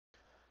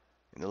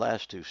In the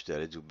last two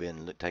studies, we've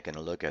been taking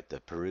a look at the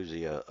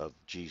Parousia of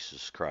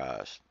Jesus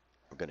Christ.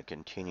 We're going to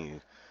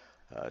continue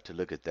to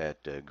look at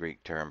that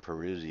Greek term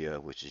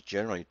Parousia, which is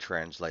generally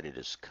translated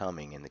as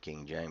coming in the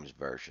King James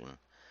Version,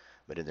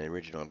 but in the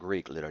original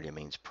Greek literally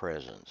means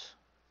presence.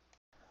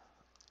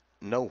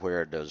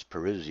 Nowhere does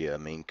Parousia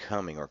mean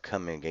coming or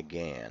coming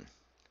again.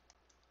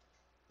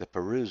 The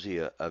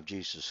Parousia of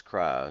Jesus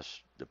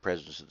Christ, the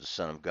presence of the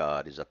Son of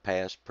God, is a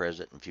past,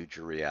 present, and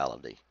future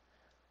reality.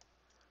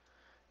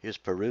 His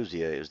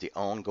Parousia is the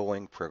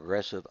ongoing,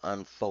 progressive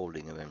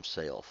unfolding of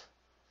himself.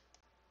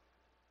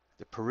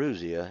 The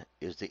Parousia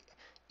is the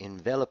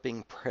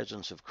enveloping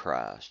presence of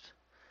Christ,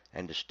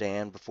 and to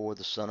stand before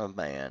the Son of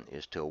Man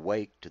is to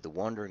awake to the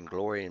wonder and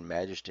glory and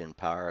majesty and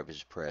power of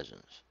his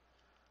presence.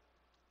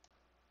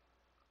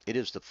 It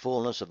is the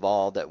fullness of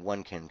all that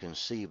one can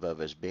conceive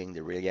of as being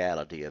the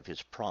reality of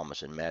his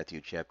promise in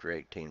Matthew chapter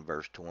 18,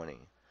 verse 20,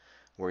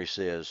 where he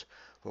says,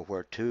 "For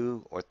where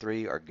two or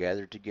three are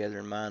gathered together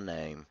in my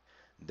name,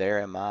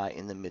 there am I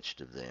in the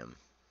midst of them."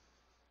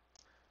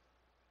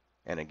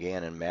 And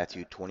again in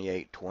Matthew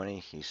 28:20,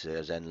 he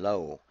says, "And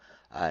lo,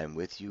 I am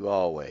with you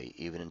always,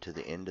 even unto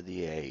the end of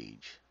the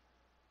age."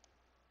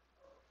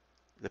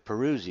 The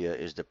Parousia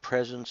is the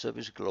presence of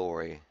his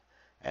glory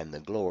and the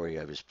glory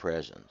of his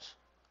presence.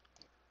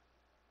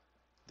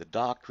 The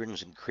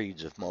doctrines and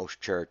creeds of most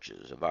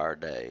churches of our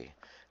day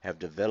have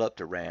developed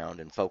around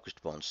and focused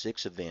upon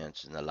 6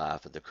 events in the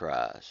life of the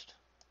Christ.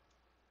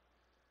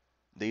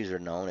 These are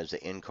known as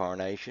the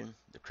Incarnation,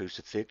 the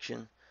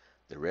Crucifixion,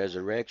 the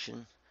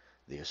Resurrection,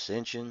 the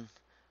Ascension,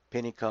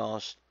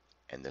 Pentecost,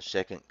 and the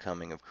Second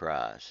Coming of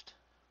Christ.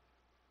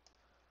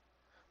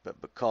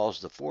 But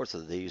because the fourth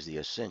of these, the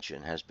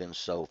Ascension, has been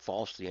so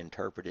falsely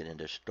interpreted and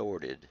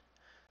distorted,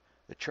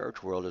 the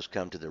church world has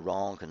come to the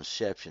wrong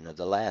conception of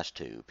the last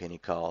two,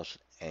 Pentecost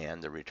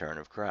and the return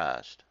of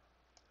Christ.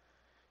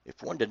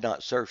 If one did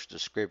not search the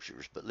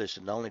Scriptures, but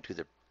listened only to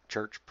the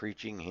church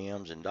preaching,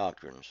 hymns, and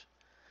doctrines,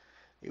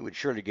 he would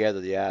surely gather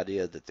the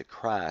idea that the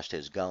Christ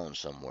has gone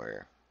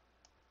somewhere.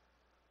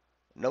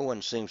 No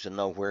one seems to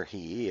know where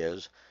he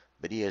is,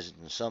 but he is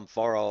in some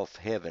far-off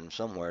heaven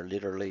somewhere,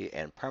 literally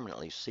and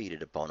permanently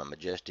seated upon a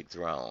majestic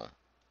throne.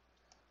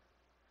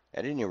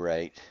 At any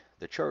rate,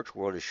 the church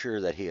world is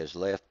sure that he has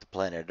left the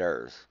planet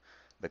Earth,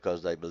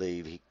 because they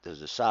believe the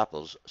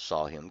disciples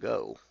saw him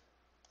go.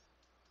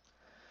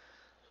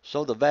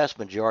 So the vast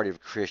majority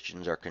of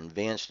Christians are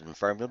convinced and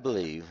firmly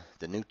believe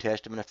the New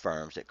Testament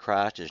affirms that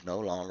Christ is no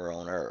longer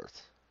on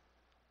earth.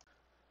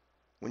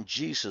 When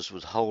Jesus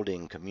was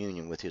holding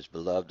communion with his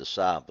beloved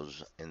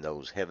disciples in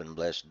those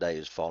heaven-blessed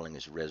days following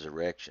his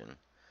resurrection,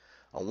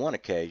 on one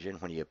occasion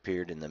when he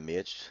appeared in the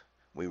midst,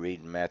 we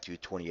read in Matthew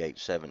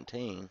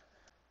 28:17,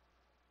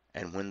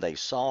 "And when they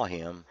saw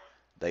him,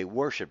 they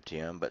worshipped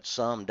him, but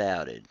some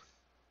doubted."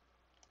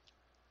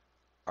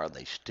 Are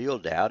they still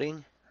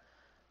doubting?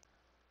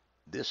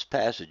 This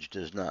passage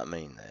does not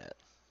mean that.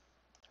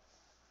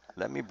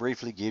 Let me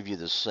briefly give you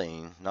the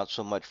scene, not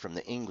so much from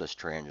the English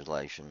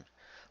translation,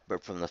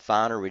 but from the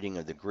finer reading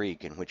of the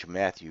Greek in which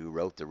Matthew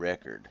wrote the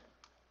record.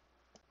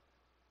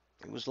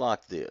 It was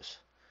like this.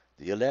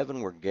 The 11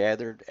 were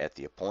gathered at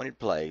the appointed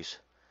place,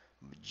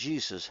 but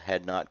Jesus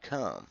had not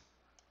come.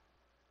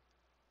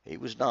 He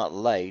was not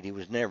late, he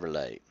was never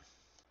late.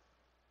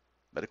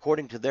 But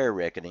according to their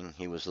reckoning,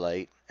 he was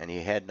late, and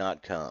he had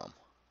not come.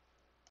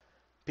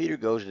 Peter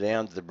goes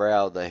down to the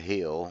brow of the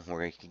hill,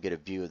 where he can get a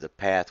view of the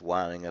path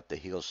winding up the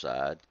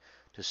hillside,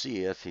 to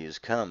see if he is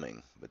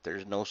coming, but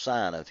there's no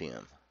sign of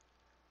him.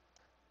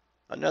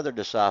 Another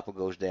disciple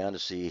goes down to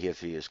see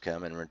if he is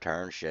coming and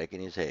returns shaking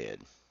his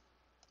head.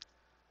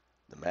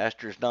 The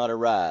master's not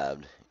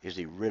arrived. Is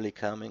he really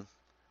coming?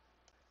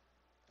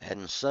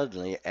 And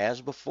suddenly,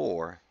 as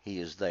before, he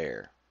is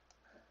there.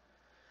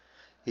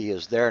 He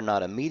is there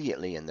not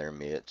immediately in their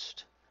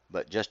midst,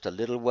 but just a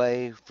little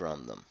way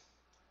from them.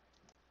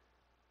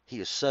 He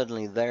is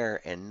suddenly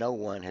there, and no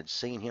one had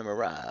seen him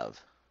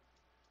arrive.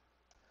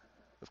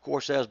 Of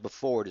course, as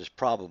before, it is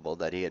probable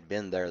that he had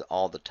been there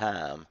all the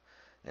time,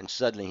 and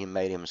suddenly he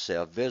made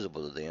himself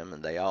visible to them,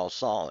 and they all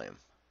saw him.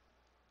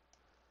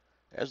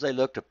 As they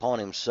looked upon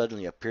him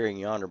suddenly appearing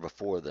yonder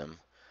before them,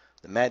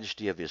 the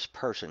majesty of his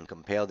person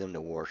compelled them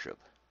to worship.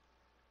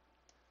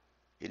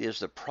 It is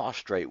the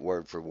prostrate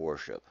word for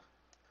worship,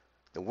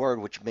 the word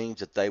which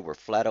means that they were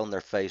flat on their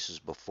faces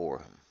before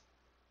him.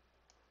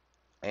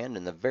 And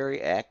in the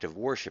very act of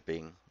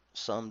worshiping,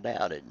 some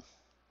doubted.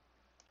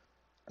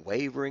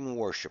 Wavering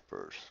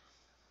worshipers.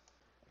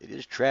 It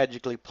is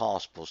tragically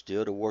possible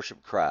still to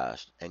worship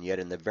Christ, and yet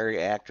in the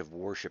very act of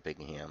worshiping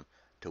him,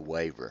 to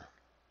waver.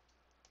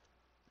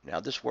 Now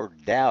this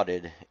word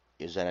doubted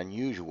is an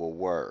unusual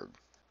word.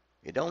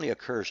 It only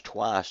occurs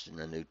twice in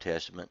the New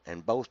Testament,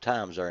 and both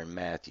times are in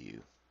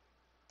Matthew.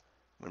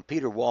 When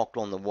Peter walked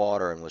on the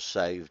water and was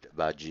saved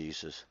by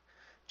Jesus,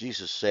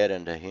 Jesus said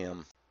unto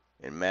him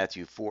in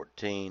Matthew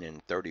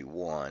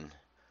 14:31,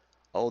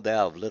 O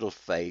thou of little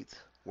faith,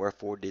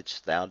 wherefore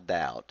didst thou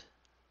doubt?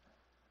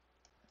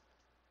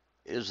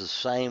 It is the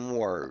same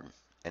word,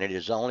 And it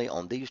is only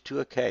on these two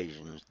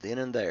occasions, then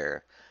and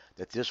there,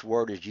 that this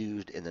word is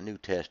used in the New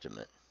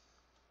Testament.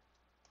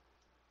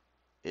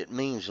 It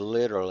means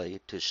literally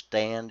to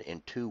stand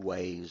in two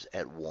ways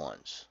at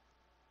once.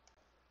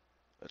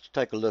 Let's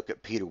take a look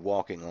at Peter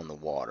walking on the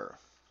water.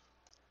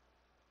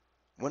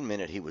 One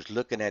minute he was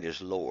looking at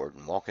his Lord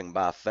and walking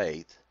by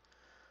faith.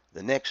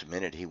 The next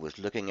minute he was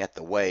looking at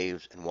the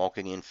waves and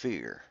walking in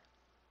fear.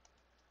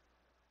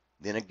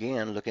 Then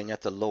again looking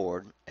at the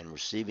Lord and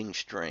receiving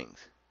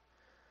strength.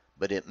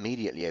 But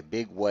immediately a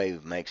big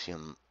wave makes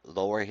him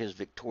lower his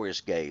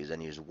victorious gaze,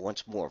 and he is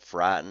once more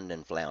frightened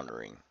and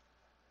floundering.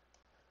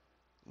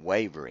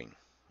 Wavering,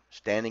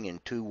 standing in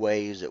two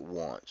ways at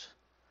once,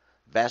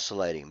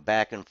 vacillating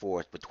back and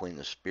forth between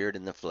the spirit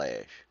and the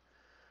flesh.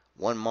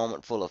 One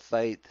moment full of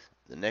faith,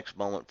 the next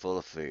moment full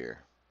of fear.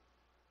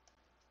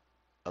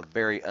 A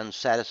very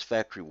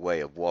unsatisfactory way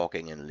of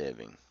walking and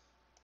living.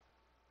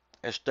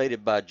 As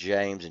stated by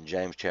James in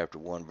James chapter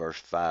 1 verse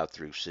 5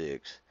 through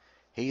 6,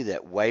 he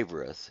that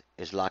wavereth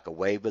is like a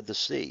wave of the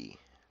sea,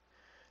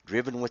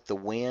 driven with the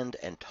wind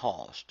and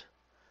tossed.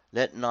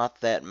 Let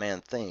not that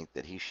man think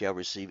that he shall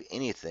receive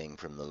anything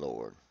from the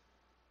Lord.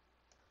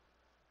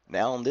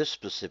 Now on this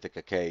specific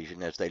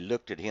occasion, as they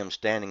looked at him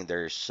standing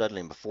there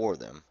suddenly before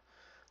them,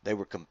 they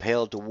were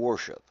compelled to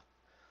worship.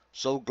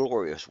 So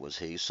glorious was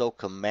he, so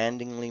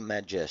commandingly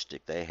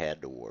majestic, they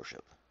had to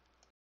worship.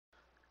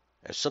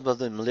 As some of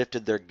them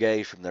lifted their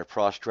gaze from their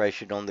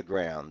prostration on the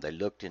ground, they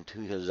looked into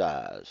his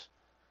eyes,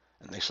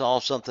 and they saw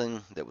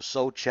something that was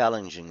so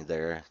challenging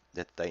there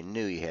that they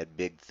knew he had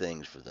big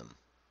things for them.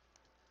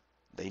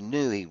 They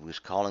knew he was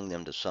calling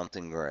them to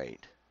something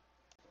great.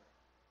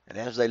 And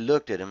as they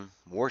looked at him,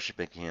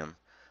 worshiping him,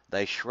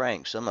 they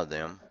shrank, some of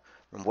them,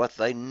 from what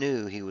they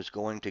knew he was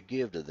going to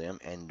give to them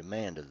and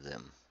demand of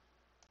them.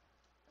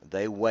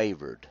 They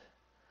wavered.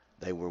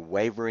 They were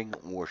wavering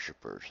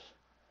worshipers.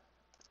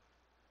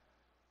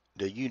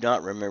 Do you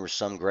not remember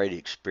some great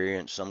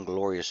experience, some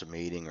glorious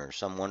meeting, or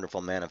some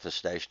wonderful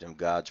manifestation of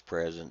God's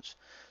presence,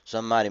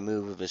 some mighty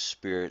move of His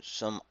Spirit,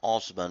 some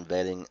awesome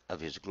unveiling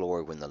of His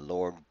glory when the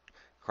Lord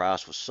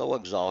Christ was so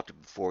exalted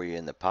before you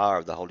in the power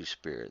of the Holy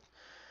Spirit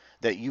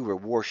that you were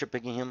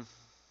worshiping Him,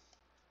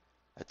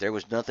 that there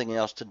was nothing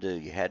else to do,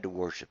 you had to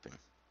worship Him?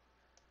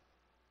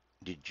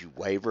 Did you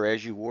waver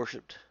as you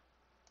worshiped?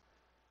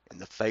 In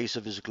the face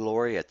of His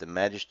glory, at the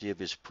majesty of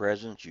His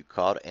presence, you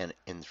caught an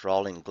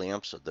enthralling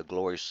glimpse of the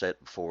glory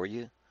set before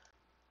you,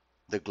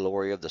 the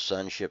glory of the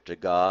sonship to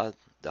God,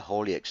 the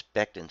holy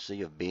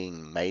expectancy of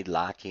being made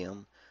like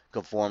Him,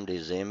 conformed to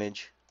His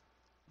image,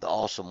 the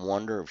awesome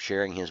wonder of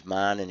sharing His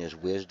mind and His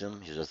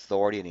wisdom, His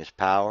authority and His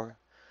power,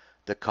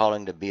 the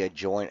calling to be a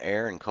joint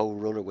heir and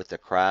co-ruler with the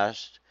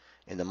Christ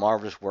in the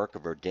marvelous work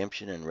of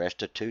redemption and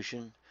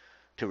restitution,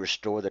 to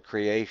restore the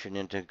creation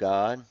into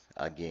God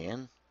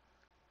again.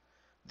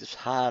 This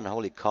high and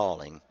holy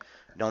calling,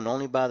 known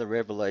only by the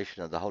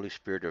revelation of the Holy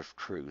Spirit of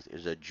truth,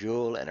 is a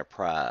jewel and a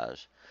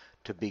prize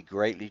to be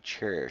greatly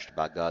cherished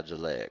by God's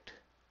elect.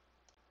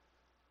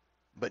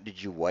 But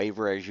did you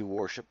waver as you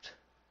worshiped?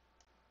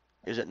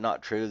 Is it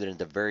not true that in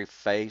the very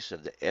face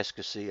of the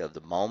ecstasy of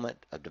the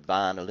moment of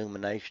divine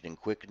illumination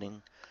and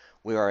quickening,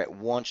 we are at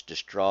once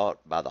distraught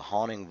by the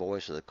haunting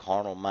voice of the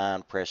carnal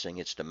mind pressing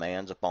its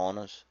demands upon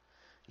us?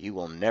 You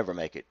will never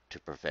make it to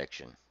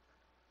perfection.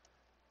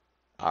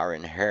 Our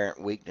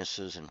inherent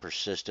weaknesses and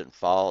persistent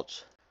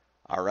faults,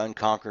 our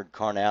unconquered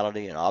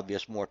carnality and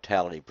obvious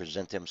mortality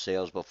present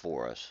themselves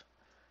before us,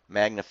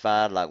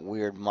 magnified like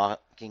weird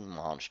mocking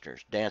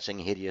monsters, dancing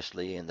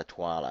hideously in the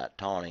twilight,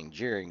 taunting,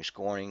 jeering,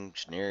 scorning,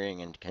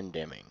 sneering, and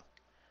condemning.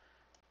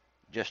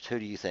 Just who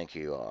do you think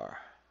you are?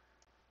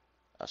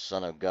 A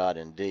son of God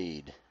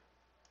indeed.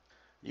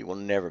 You will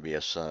never be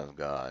a son of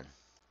God.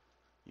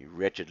 You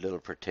wretched little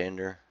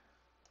pretender.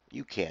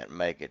 You can't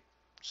make it.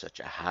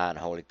 Such a high and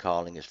holy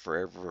calling is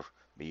forever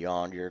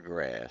beyond your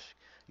grasp.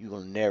 You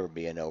will never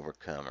be an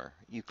overcomer.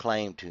 You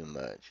claim too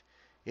much.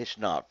 It's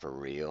not for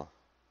real.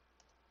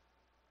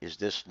 Is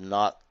this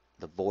not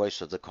the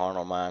voice of the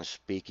carnal mind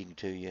speaking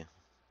to you?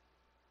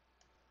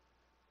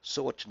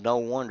 So it's no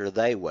wonder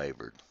they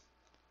wavered.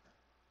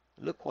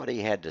 Look what he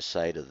had to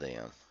say to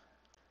them.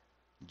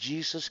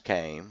 Jesus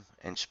came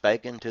and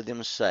spake unto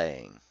them,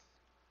 saying,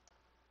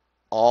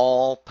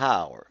 All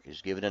power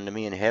is given unto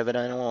me in heaven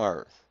and on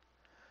earth.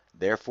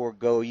 Therefore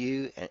go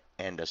you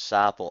and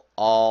disciple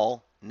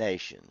all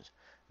nations,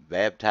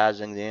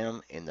 baptizing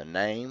them in the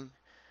name,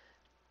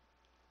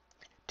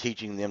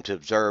 teaching them to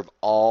observe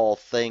all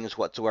things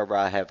whatsoever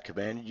I have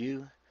commanded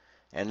you.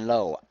 And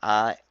lo,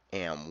 I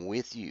am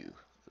with you,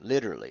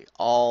 literally,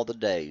 all the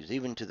days,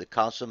 even to the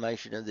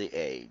consummation of the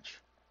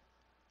age.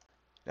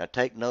 Now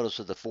take notice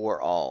of the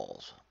four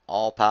alls.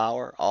 All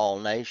power, all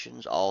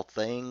nations, all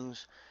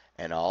things,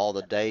 and all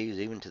the days,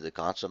 even to the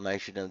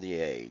consummation of the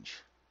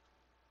age.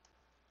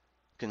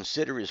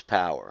 Consider his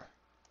power.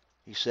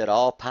 He said,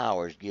 all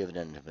power is given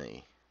unto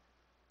me.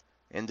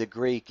 In the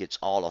Greek, it's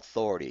all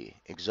authority,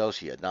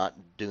 exousia, not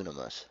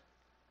dunamis.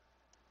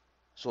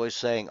 So he's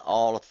saying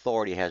all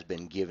authority has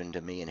been given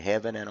to me in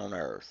heaven and on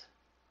earth.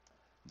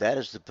 That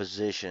is the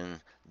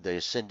position the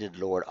ascended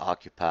Lord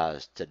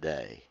occupies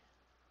today.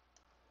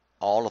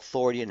 All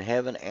authority in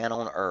heaven and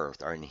on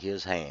earth are in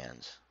his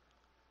hands.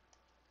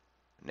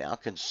 Now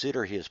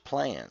consider his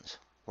plans,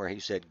 where he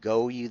said,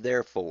 "Go ye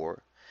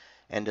therefore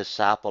and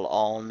disciple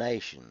all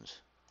nations."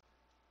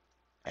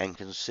 And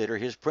consider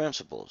his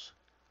principles,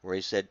 where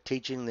he said,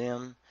 "Teaching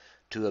them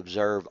to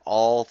observe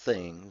all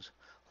things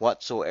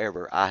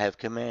whatsoever I have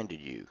commanded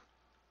you."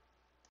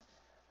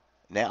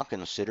 Now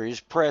consider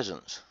his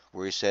presence,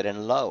 where he said,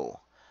 "And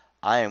lo,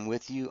 I am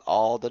with you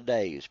all the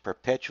days,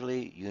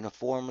 perpetually,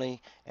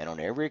 uniformly, and on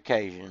every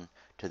occasion,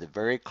 to the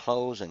very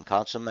close and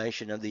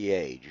consummation of the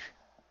age."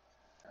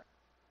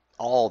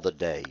 All the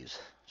days,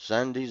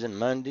 Sundays and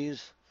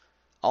Mondays,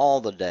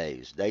 all the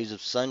days, days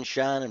of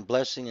sunshine and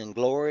blessing and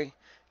glory,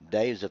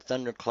 days of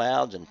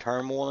thunderclouds and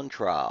turmoil and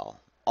trial,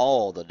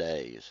 all the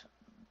days.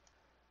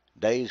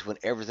 Days when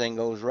everything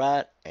goes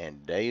right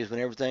and days when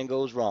everything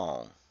goes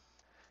wrong.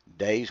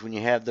 Days when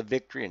you have the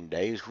victory and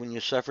days when you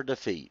suffer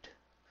defeat.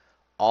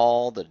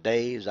 All the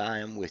days I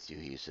am with you,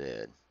 he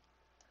said.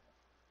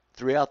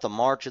 Throughout the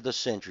march of the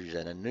centuries,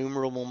 an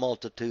innumerable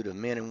multitude of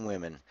men and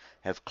women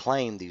have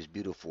claimed these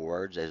beautiful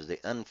words as the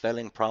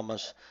unfailing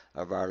promise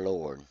of our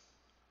Lord.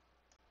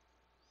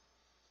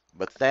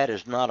 But that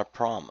is not a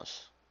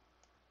promise.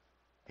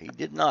 He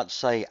did not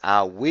say,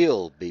 "I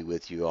will be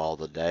with you all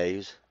the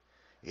days."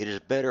 It is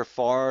better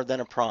far than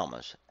a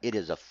promise. It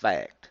is a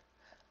fact.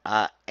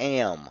 I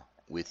am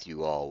with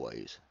you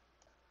always.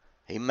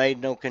 He made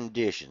no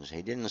conditions.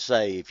 He didn't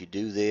say, "If you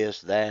do this,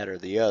 that, or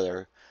the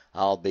other,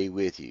 I'll be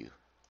with you."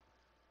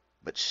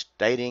 But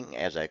stating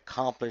as an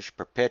accomplished,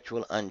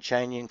 perpetual,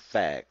 unchanging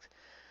fact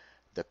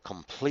the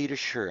complete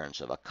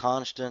assurance of a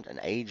constant and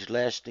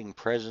age-lasting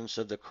presence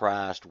of the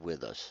Christ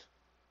with us.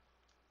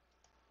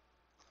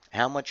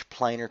 How much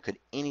plainer could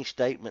any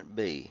statement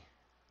be?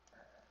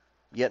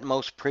 Yet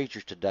most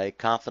preachers today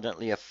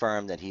confidently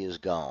affirm that he is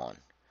gone.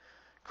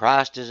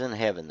 Christ is in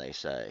heaven, they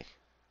say.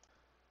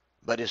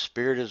 But his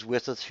Spirit is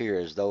with us here,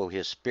 as though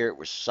his Spirit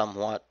was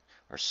somewhat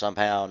or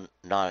somehow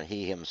not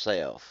he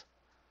himself.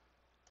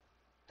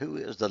 Who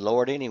is the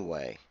Lord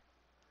anyway?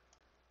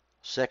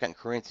 2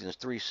 Corinthians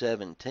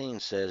 3:17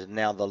 says,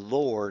 "Now the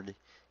Lord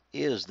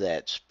is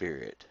that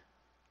Spirit."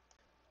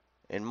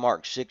 In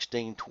Mark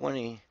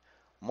 16:20,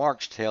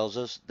 Mark tells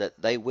us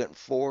that they went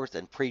forth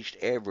and preached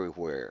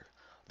everywhere,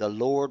 the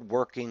Lord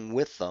working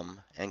with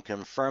them and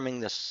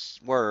confirming the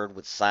word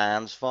with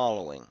signs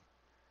following.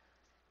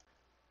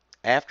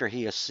 After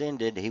he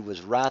ascended, he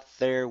was right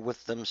there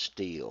with them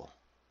still.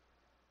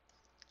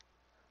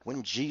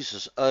 When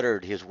Jesus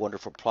uttered his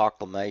wonderful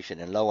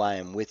proclamation, "And lo, I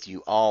am with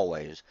you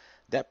always,"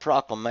 that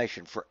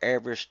proclamation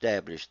forever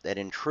established that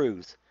in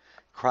truth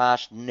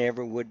Christ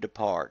never would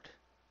depart.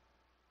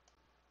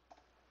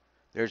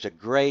 There's a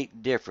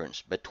great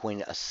difference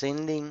between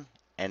ascending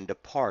and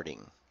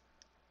departing.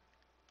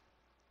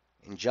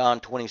 In John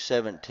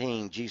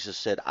 20:17, Jesus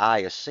said, "I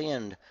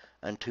ascend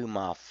unto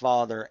my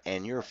Father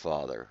and your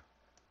Father."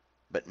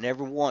 But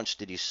never once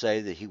did he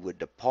say that he would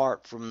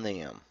depart from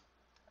them.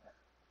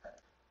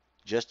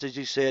 Just as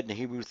he said in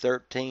Hebrews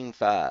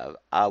 13:5,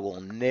 "I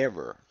will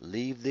never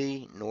leave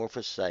thee nor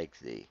forsake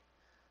thee."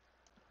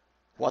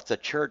 What the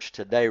church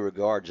today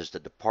regards as the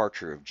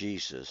departure of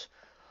Jesus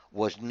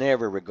was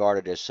never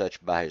regarded as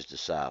such by his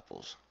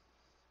disciples.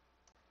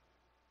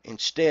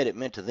 Instead, it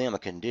meant to them a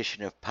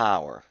condition of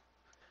power,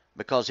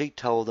 because he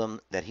told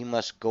them that he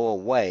must go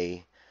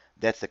away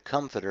that the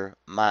Comforter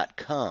might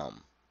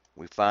come.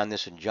 We find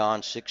this in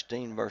John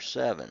 16, verse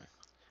 7,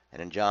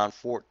 and in John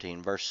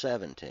 14, verse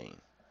 17.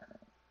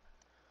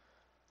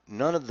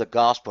 None of the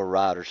gospel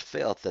writers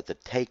felt that the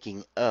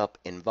taking up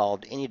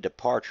involved any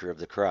departure of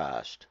the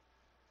Christ.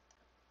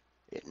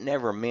 It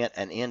never meant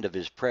an end of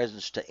his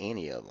presence to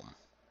any of them.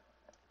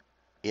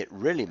 It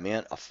really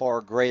meant a far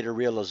greater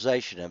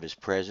realization of his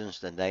presence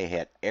than they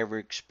had ever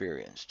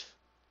experienced.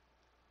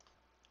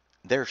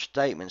 Their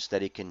statements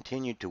that he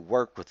continued to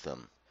work with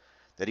them,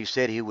 that he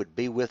said he would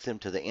be with them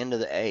to the end of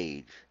the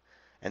age,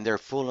 and their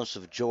fullness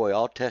of joy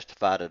all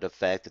testified to the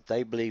fact that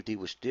they believed he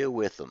was still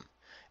with them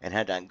and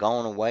had not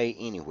gone away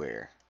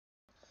anywhere.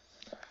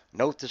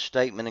 Note the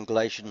statement in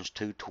Galatians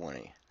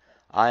 2:20,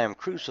 "I am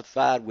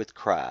crucified with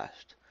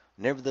Christ.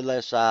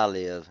 Nevertheless I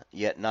live,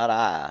 yet not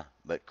I,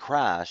 but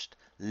Christ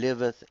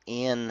liveth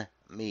in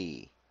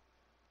me."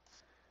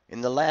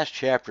 In the last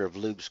chapter of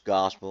Luke's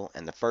Gospel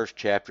and the first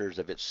chapters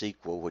of its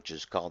sequel, which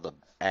is called the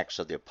Acts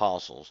of the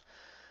Apostles,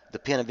 the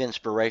pen of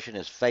inspiration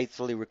has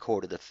faithfully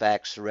recorded the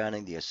facts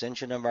surrounding the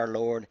ascension of our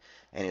Lord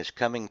and his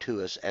coming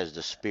to us as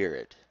the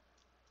Spirit.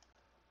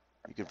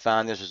 You can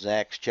find this in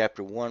Acts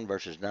chapter 1,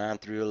 verses 9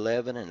 through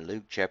 11, and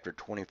Luke chapter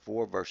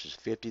 24, verses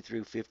 50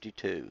 through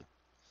 52.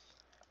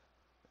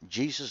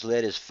 Jesus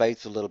led his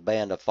faithful little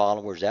band of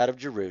followers out of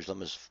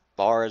Jerusalem as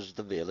far as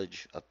the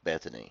village of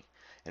Bethany,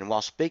 and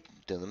while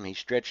speaking to them, he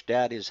stretched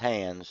out his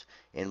hands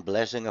in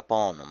blessing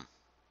upon them.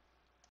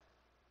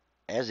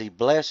 As he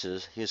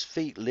blesses, his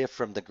feet lift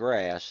from the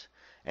grass,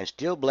 and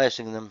still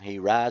blessing them, he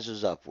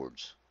rises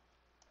upwards.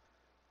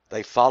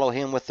 They follow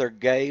him with their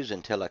gaze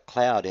until a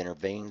cloud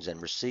intervenes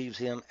and receives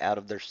him out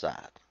of their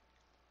sight.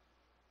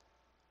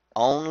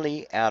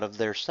 Only out of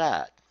their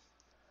sight,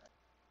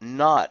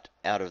 not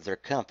out of their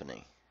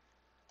company.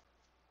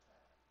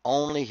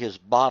 Only his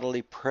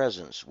bodily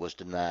presence was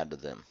denied to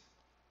them.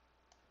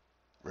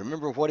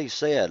 Remember what he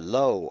said,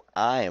 "Lo,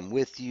 I am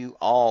with you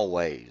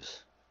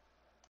always."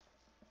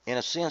 In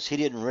a sense, he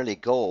didn't really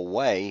go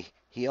away.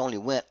 He only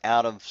went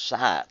out of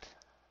sight.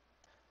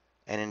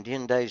 And in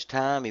 10 days'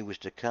 time, he was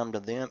to come to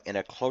them in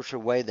a closer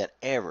way than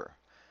ever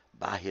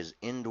by his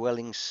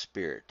indwelling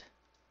spirit.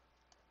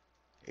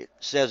 It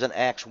says in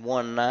Acts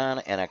 1:9,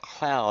 and a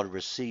cloud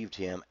received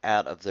him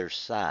out of their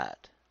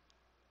sight.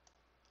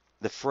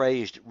 The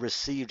phrase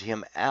received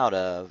him out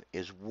of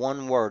is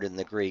one word in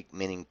the Greek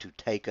meaning to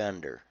take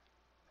under.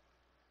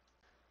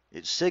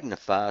 It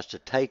signifies to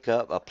take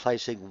up a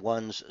placing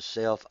one's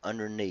self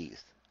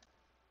underneath,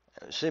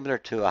 similar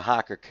to a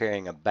hiker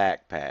carrying a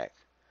backpack,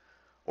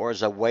 or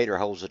as a waiter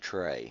holds a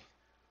tray.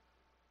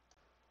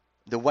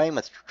 The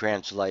Weymouth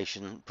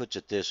translation puts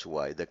it this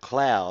way: the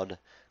cloud,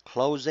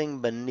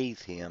 closing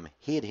beneath him,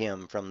 hid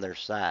him from their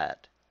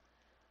sight.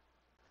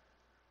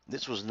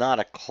 This was not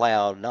a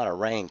cloud, not a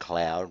rain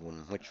cloud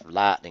in which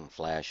lightning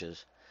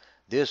flashes.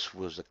 This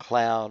was the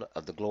cloud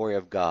of the glory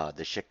of God,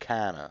 the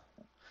Shekinah.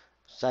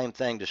 Same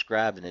thing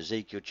described in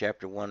Ezekiel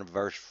chapter 1,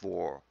 verse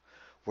 4,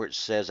 where it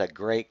says a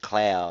great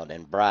cloud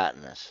and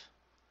brightness.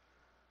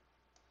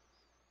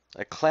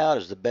 A cloud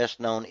is the best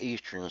known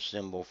Eastern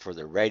symbol for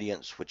the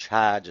radiance which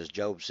hides, as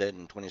Job said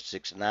in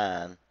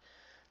 26:9,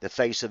 the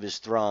face of his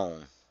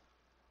throne.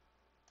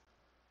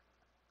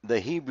 The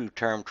Hebrew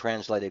term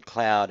translated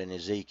cloud in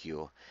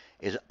Ezekiel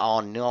is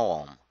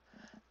anoam,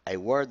 a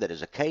word that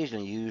is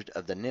occasionally used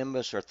of the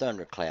nimbus or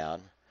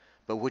thundercloud,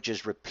 but which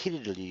is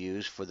repeatedly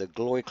used for the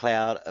glory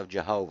cloud of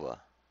Jehovah.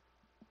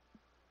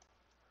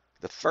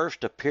 The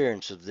first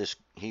appearance of this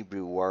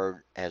Hebrew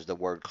word as the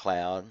word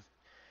cloud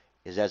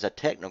is as a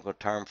technical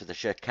term for the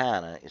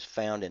Shekinah is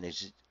found in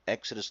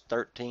Exodus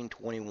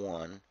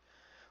 13:21,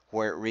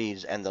 where it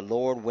reads, and the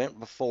Lord went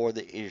before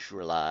the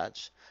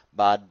Israelites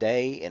by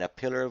day in a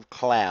pillar of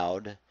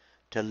cloud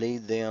to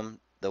lead them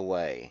the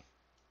way.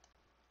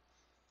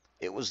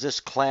 It was this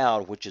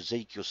cloud which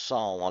Ezekiel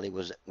saw while he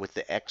was with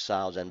the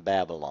exiles in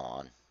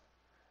Babylon.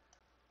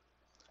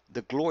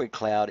 The glory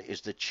cloud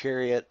is the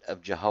chariot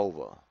of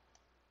Jehovah,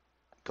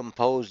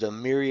 composed of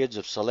myriads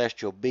of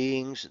celestial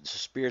beings, the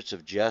spirits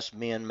of just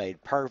men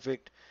made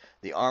perfect,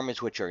 the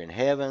armies which are in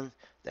heaven,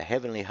 the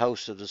heavenly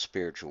hosts of the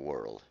spiritual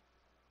world.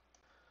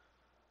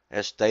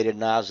 As stated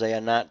in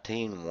Isaiah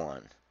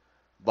 19:1,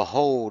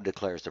 behold,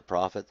 declares the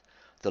prophet,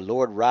 the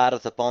Lord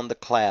rideth upon the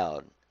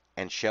cloud,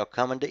 and shall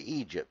come into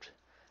Egypt,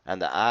 and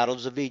the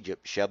idols of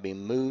Egypt shall be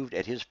moved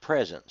at his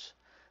presence,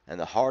 and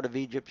the heart of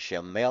Egypt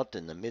shall melt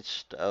in the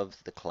midst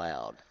of the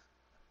cloud.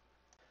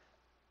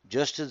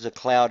 Just as the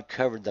cloud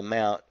covered the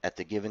mount at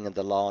the giving of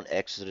the law in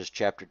Exodus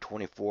chapter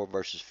 24,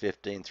 verses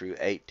 15 through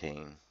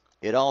 18,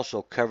 it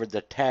also covered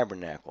the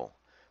tabernacle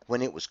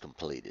when it was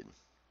completed.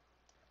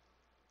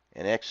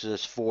 In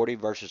Exodus 40,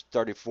 verses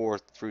 34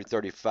 through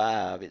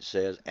 35, it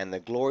says, and the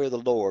glory of the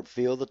Lord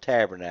filled the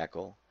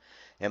tabernacle,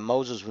 and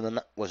Moses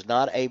was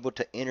not able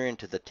to enter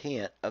into the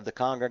tent of the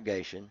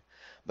congregation,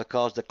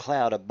 because the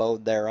cloud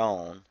abode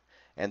thereon,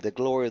 and the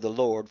glory of the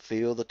Lord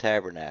filled the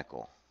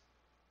tabernacle.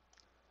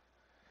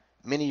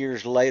 Many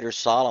years later,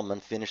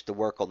 Solomon finished the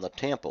work on the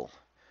temple,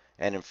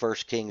 and in 1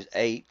 Kings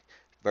 8,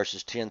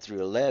 verses 10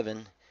 through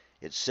 11,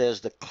 it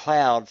says, the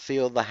cloud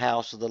filled the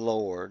house of the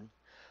Lord,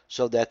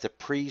 so that the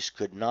priest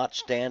could not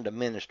stand to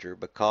minister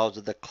because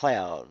of the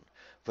cloud,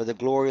 for the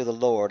glory of the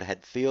Lord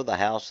had filled the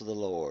house of the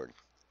Lord.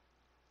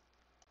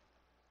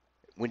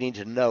 We need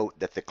to note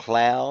that the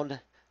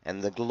cloud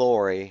and the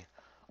glory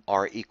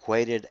are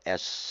equated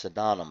as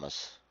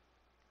synonymous,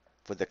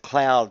 for the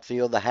cloud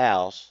filled the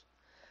house,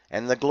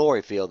 and the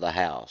glory filled the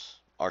house,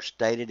 are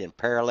stated in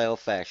parallel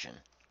fashion.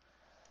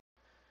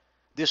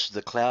 This is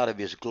the cloud of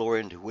his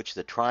glory into which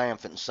the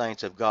triumphant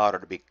saints of God are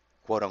to be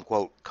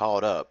quote-unquote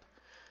caught up,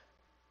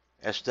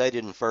 as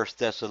stated in 1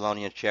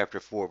 Thessalonians chapter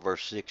 4,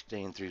 verse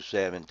 16 through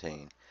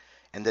 17.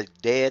 And the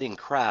dead in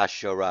Christ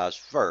shall rise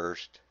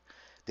first,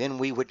 then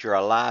we which are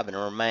alive and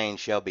remain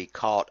shall be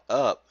caught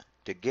up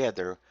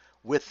together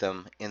with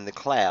them in the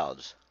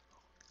clouds.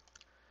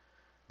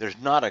 There's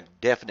not a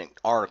definite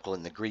article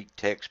in the Greek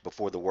text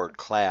before the word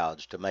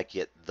clouds to make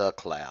it the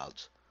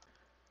clouds,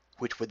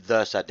 which would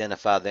thus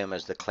identify them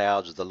as the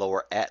clouds of the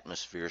lower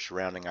atmosphere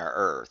surrounding our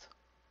earth.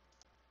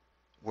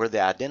 Where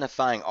the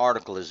identifying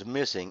article is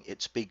missing,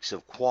 it speaks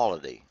of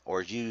quality,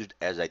 or is used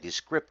as a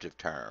descriptive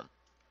term.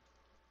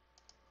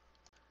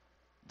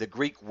 The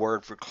Greek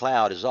word for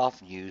cloud is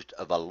often used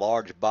of a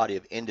large body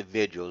of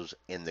individuals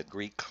in the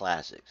Greek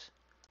classics.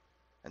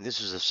 And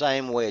this is the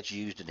same way it's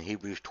used in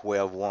Hebrews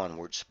 12:1,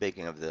 where it's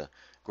speaking of the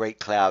great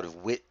cloud of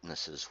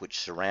witnesses which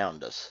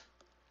surround us.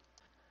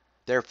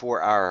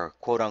 Therefore, our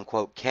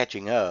quote-unquote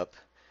catching up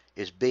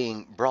is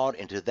being brought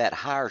into that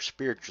higher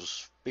spiritual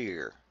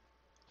sphere,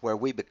 where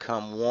we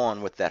become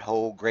one with that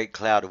whole great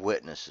cloud of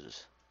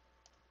witnesses.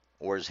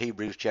 or as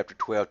Hebrews chapter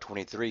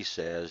 12:23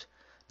 says,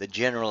 the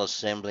general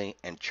assembly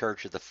and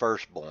church of the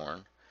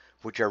firstborn,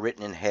 which are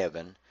written in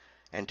heaven,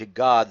 and to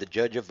God the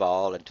judge of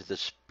all, and to the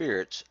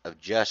spirits of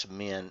just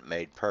men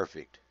made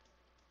perfect.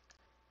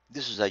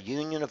 This is a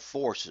union of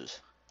forces.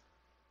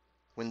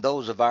 When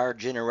those of our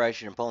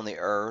generation upon the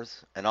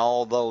earth, and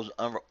all those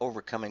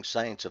overcoming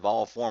saints of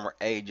all former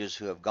ages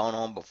who have gone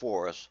on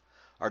before us,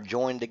 are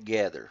joined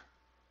together,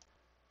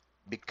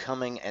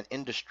 becoming an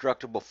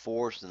indestructible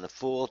force in the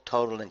full,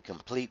 total, and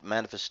complete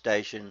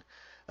manifestation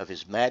of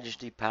His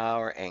majesty,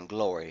 power, and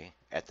glory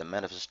at the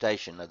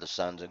manifestation of the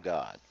sons of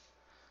God.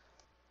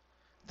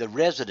 The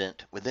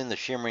resident within the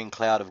shimmering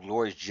cloud of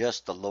glory is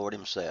just the Lord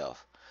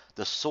Himself,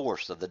 the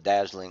source of the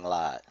dazzling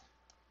light,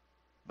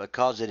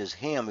 because it is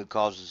Him who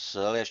causes the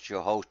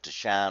celestial host to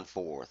shine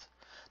forth,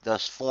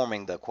 thus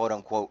forming the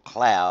quote-unquote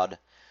cloud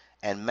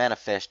and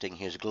manifesting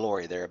His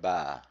glory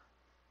thereby.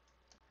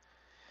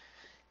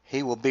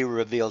 He will be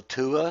revealed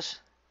to us.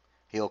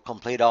 He'll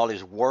complete all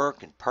His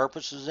work and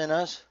purposes in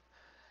us,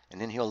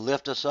 and then He'll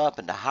lift us up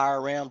into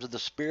higher realms of the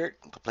Spirit,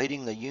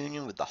 completing the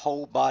union with the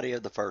whole body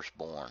of the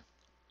firstborn.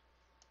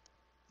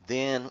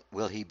 Then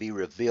will He be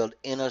revealed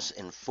in us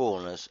in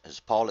fullness, as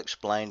Paul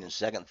explained in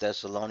 2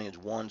 Thessalonians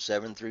 1,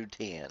 7 through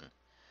 10.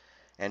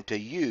 And to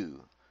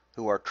you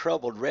who are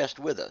troubled, rest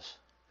with us,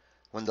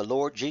 when the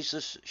Lord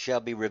Jesus shall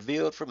be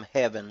revealed from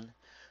heaven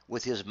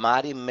with His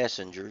mighty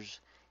messengers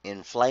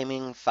in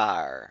flaming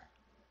fire,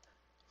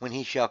 when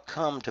He shall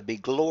come to be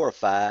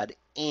glorified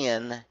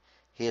in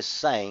His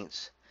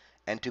saints,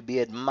 and to be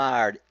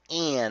admired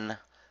in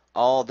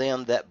all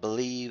them that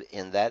believe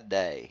in that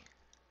day.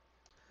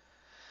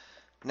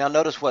 Now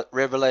notice what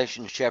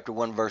Revelation chapter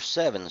 1 verse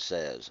 7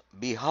 says.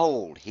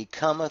 Behold, He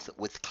cometh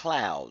with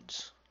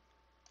clouds.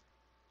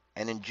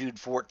 And in Jude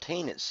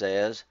 14 it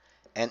says,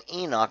 and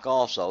Enoch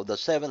also, the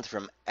seventh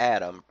from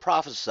Adam,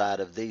 prophesied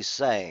of these,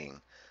 saying,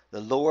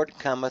 the Lord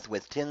cometh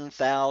with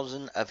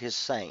 10,000 of His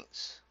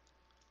saints.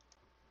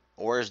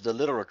 Or as the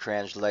literal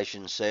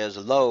translation says,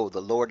 lo,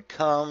 the Lord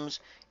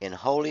comes in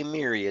holy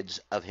myriads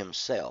of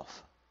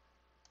Himself.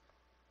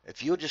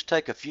 If you'll just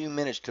take a few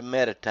minutes to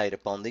meditate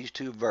upon these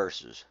two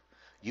verses,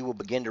 you will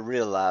begin to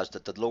realize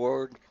that the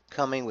Lord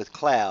coming with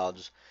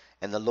clouds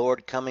and the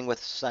Lord coming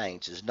with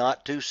saints is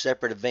not two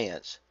separate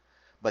events,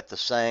 but the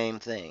same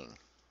thing.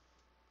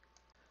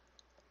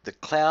 The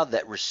cloud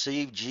that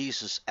received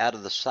Jesus out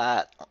of the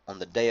sight on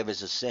the day of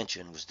His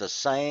ascension was the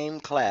same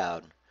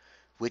cloud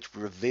which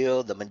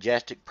revealed the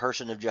majestic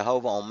person of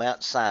Jehovah on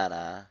Mount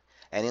Sinai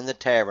and in the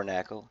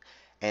tabernacle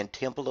and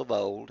temple of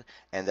old,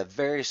 and the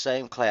very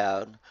same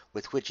cloud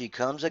with which He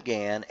comes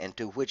again and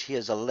to which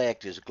His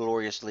elect is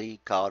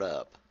gloriously caught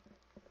up.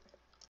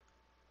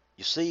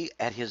 You see,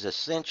 at His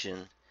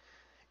ascension,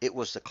 it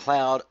was the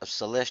cloud of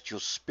celestial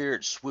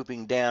spirits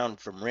swooping down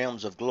from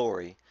realms of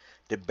glory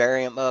to bear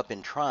Him up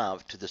in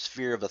triumph to the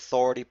sphere of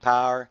authority,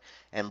 power,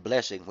 and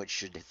blessing, which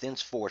should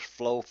thenceforth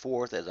flow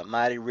forth as a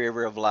mighty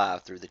river of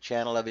life through the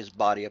channel of His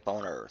body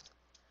upon earth.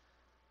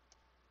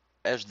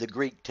 As the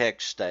Greek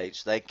text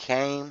states, they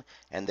came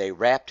and they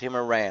wrapped Him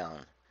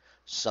around,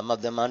 some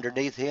of them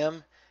underneath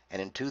Him,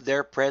 and into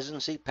their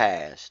presence He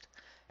passed,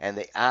 and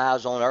the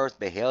eyes on earth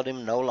beheld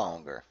Him no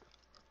longer.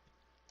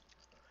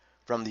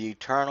 From the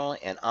eternal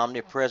and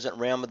omnipresent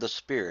realm of the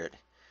Spirit,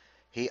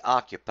 He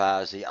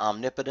occupies the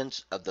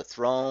omnipotence of the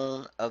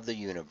throne of the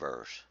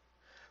universe.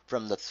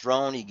 From the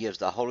throne He gives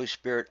the Holy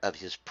Spirit of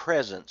His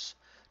presence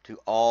to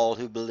all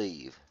who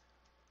believe.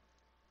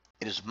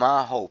 It is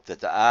my hope that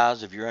the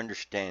eyes of your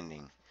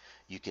understanding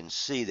you can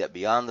see that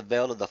beyond the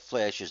veil of the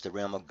flesh is the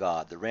realm of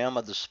God, the realm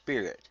of the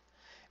Spirit,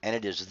 and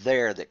it is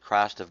there that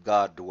Christ of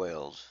God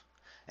dwells,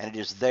 and it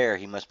is there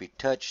He must be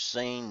touched,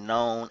 seen,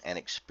 known, and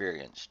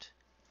experienced.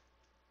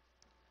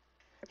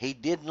 He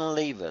didn't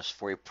leave us,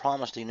 for He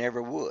promised He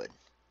never would.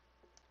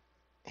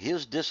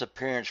 His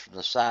disappearance from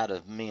the sight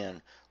of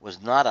men was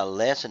not a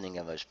lessening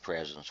of His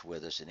presence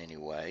with us in any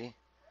way.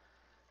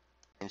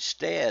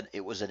 Instead,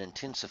 it was an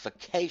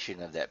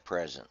intensification of that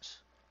presence.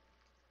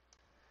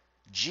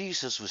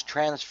 Jesus was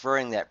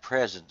transferring that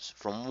presence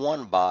from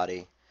one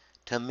body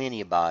to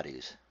many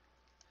bodies.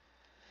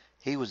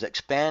 He was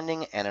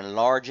expanding and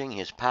enlarging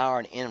His power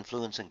and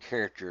influence and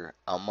character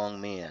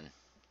among men.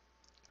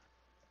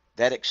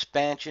 That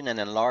expansion and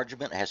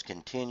enlargement has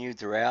continued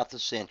throughout the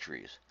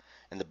centuries,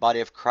 and the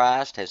body of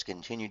Christ has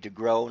continued to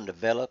grow and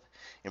develop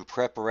in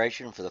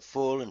preparation for the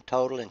full and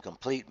total and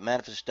complete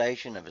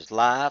manifestation of His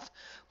life,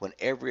 when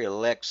every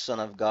elect Son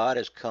of God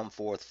has come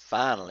forth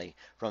finally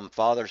from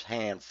Father's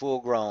hand, full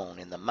grown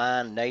in the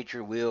mind,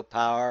 nature, will,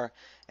 power,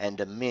 and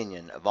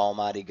dominion of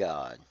Almighty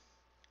God.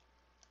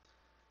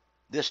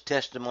 This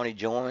testimony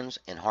joins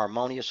in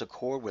harmonious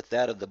accord with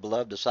that of the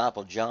beloved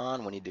disciple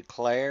John when he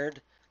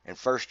declared in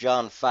 1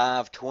 John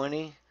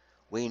 5:20,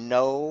 we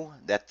know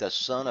that the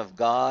Son of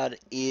God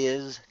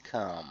is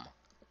come.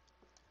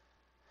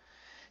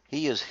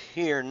 He is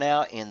here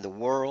now in the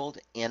world,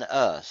 in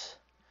us,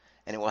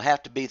 and it will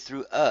have to be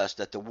through us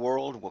that the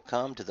world will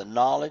come to the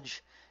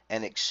knowledge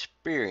and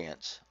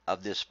experience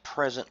of this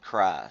present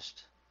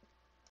Christ.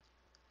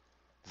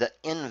 the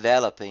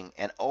enveloping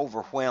and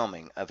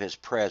overwhelming of his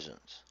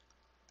presence.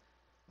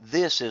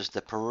 This is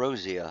the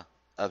Parousia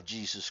of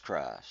Jesus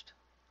Christ.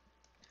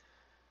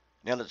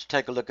 Now let's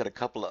take a look at a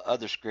couple of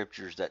other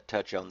scriptures that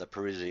touch on the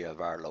Parousia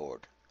of our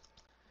Lord.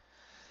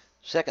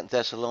 2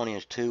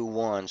 Thessalonians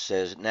 2:1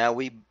 says, Now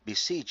we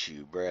beseech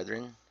you,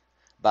 brethren,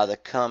 by the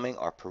coming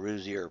or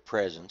Parousia or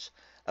presence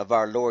of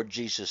our Lord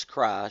Jesus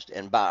Christ,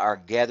 and by our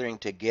gathering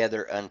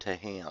together unto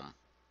him.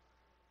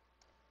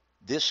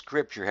 This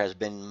scripture has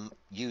been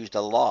used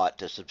a lot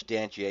to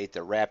substantiate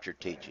the rapture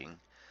teaching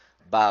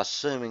by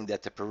assuming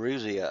that the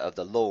Parousia of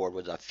the Lord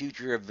was a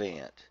future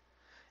event,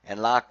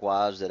 and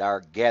likewise that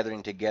our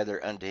gathering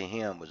together unto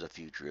him was a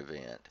future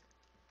event.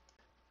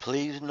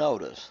 Please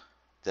notice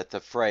that the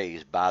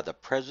phrase by the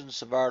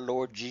presence of our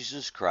Lord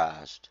Jesus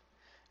Christ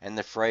and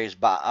the phrase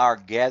by our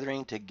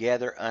gathering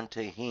together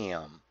unto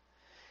him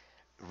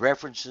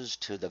references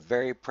to the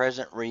very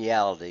present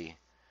reality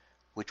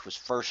which was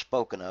first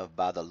spoken of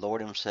by the Lord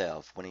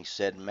himself when he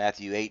said in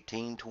Matthew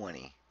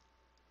 18:20,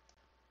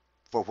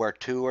 For where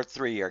two or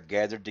three are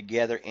gathered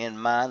together in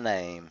my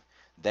name,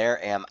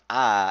 there am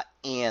I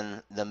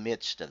in the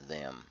midst of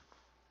them.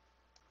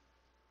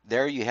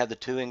 There you have the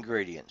two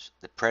ingredients,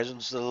 the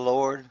presence of the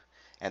Lord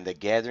and the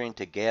gathering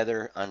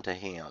together unto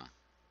him.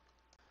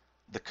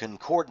 The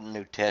Concordant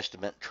New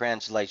Testament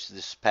translates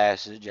this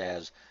passage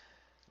as,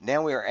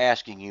 Now we are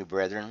asking you,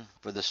 brethren,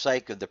 for the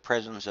sake of the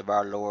presence of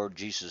our Lord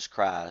Jesus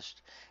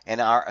Christ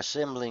and our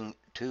assembling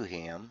to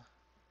him.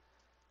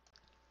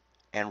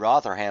 And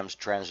Rotherham's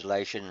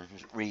translation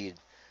read,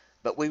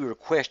 But we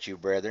request you,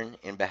 brethren,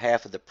 in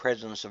behalf of the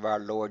presence of our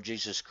Lord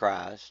Jesus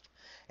Christ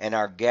and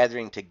our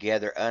gathering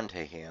together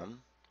unto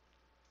him.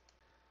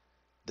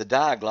 The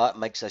Diaglott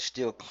makes a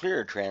still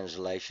clearer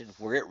translation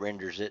where it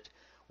renders it,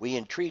 We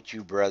entreat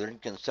you, brethren,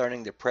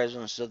 concerning the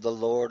presence of the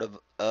Lord of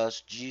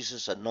us,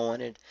 Jesus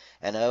anointed,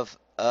 and of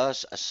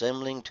us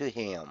assembling to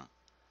him,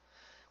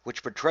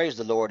 which portrays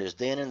the Lord as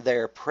then and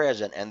there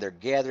present, and their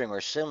gathering or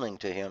assembling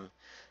to him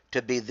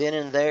to be then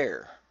and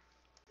there.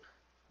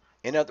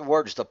 In other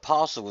words, the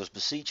apostle was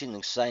beseeching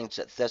the saints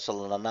at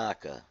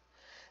Thessalonica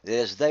that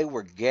as they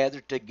were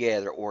gathered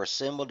together or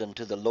assembled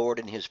unto the Lord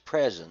in his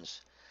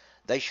presence,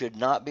 they should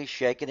not be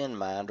shaken in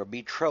mind or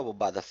be troubled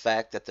by the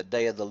fact that the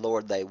day of the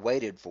Lord they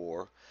waited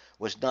for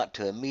was not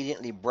to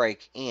immediately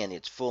break in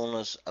its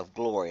fullness of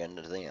glory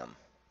unto them.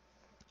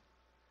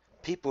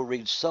 People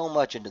read so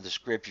much into the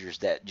Scriptures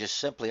that just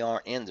simply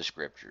aren't in the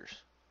Scriptures.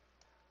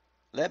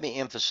 Let me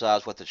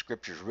emphasize what the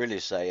Scriptures really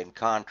say in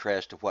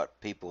contrast to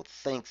what people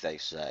think they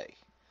say.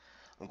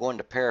 I'm going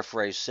to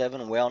paraphrase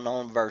 7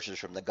 well-known verses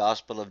from the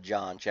Gospel of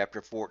John,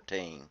 chapter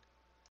 14,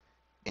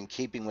 in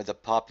keeping with the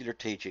popular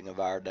teaching of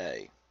our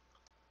day.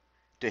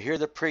 To hear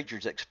the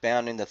preachers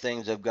expounding the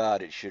things of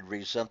God, it should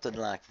read something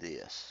like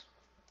this.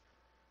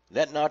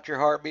 Let not your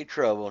heart be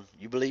troubled.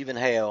 You believe in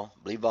hell,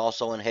 believe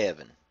also in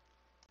heaven.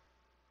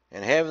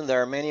 In heaven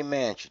there are many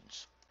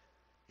mansions.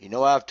 You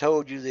know I've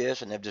told you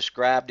this and have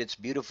described its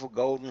beautiful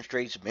golden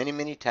streets many,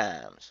 many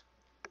times.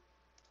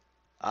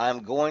 I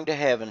am going to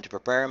heaven to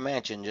prepare a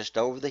mansion just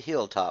over the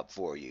hilltop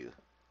for you.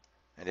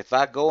 And if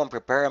I go and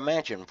prepare a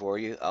mansion for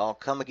you, I'll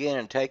come again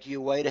and take you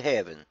away to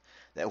heaven,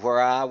 that where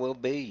I will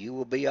be, you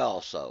will be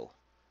also.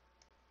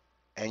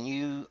 And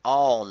you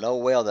all know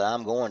well that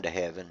I'm going to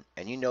heaven,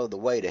 and you know the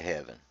way to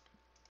heaven.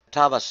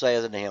 Thomas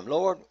saith unto him,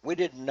 Lord, we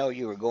didn't know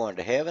you were going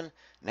to heaven,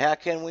 and how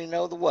can we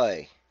know the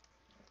way?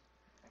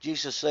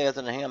 Jesus saith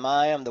unto him,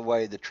 I am the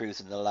way, the truth,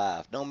 and the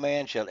life. No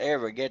man shall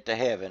ever get to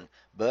heaven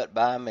but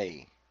by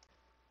me.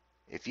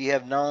 If ye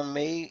have known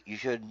me, you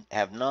should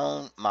have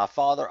known my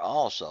Father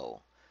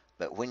also.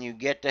 But when you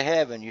get to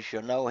heaven, you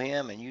shall know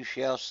him, and you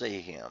shall see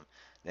him.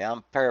 Now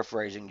I'm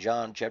paraphrasing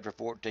John chapter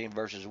 14,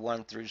 verses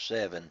 1 through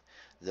 7,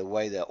 the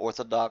way the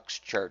Orthodox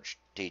Church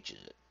teaches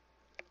it.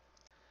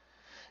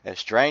 As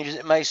strange as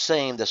it may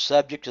seem, the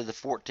subject of the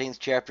 14th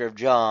chapter of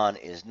John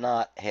is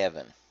not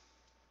heaven.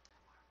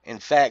 In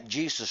fact,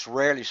 Jesus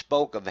rarely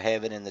spoke of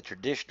heaven in the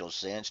traditional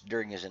sense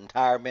during his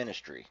entire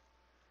ministry.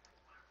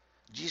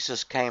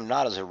 Jesus came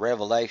not as a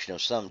revelation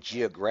of some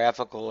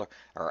geographical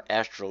or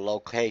astral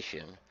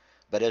location,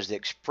 but as the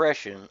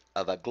expression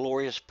of a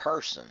glorious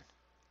person.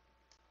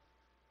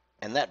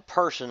 And that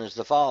person is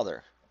the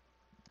Father.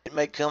 It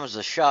may come as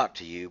a shock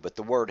to you, but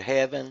the word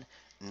heaven,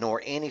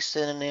 nor any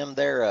synonym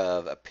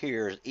thereof,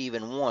 appears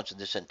even once in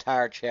this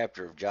entire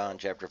chapter of John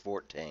chapter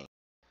 14.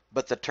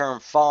 But the term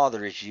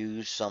Father is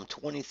used some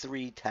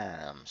 23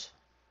 times.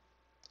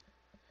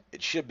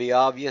 It should be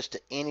obvious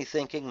to any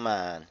thinking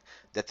mind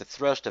that the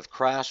thrust of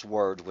Christ's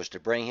words was to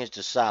bring his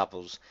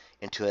disciples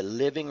into a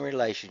living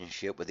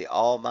relationship with the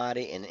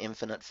Almighty and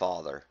Infinite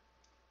Father.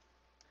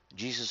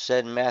 Jesus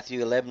said in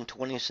Matthew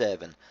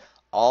 11:27,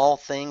 All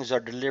things are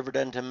delivered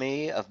unto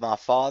me of my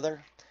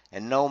Father,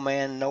 and no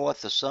man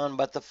knoweth the Son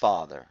but the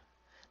Father.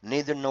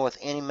 Neither knoweth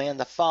any man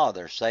the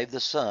Father save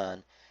the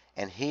Son,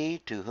 and he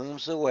to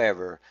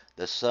whomsoever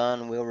the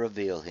Son will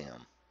reveal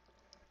him.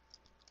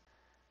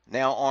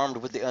 Now armed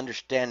with the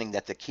understanding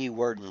that the key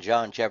word in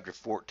John chapter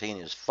 14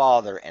 is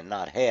Father and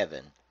not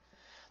heaven,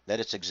 Let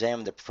us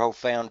examine the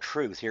profound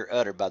truth here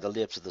uttered by the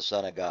lips of the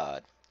Son of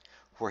God,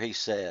 where he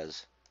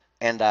says,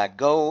 "And I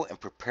go and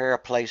prepare a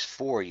place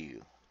for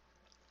you.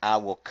 I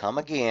will come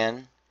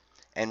again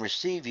and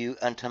receive you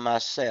unto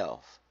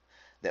myself,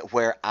 that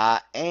where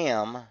I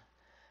am,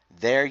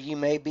 there ye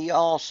may be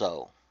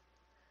also.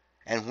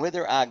 And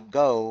whither I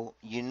go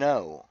ye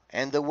know,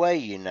 and the way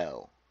ye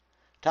know."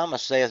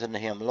 Thomas saith unto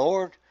him,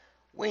 Lord,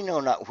 we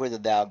know not whither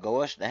thou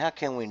goest, and how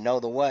can we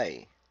know the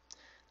way?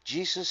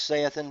 Jesus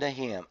saith unto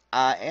him,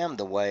 I am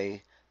the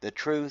way, the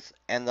truth,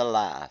 and the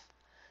life.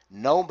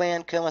 No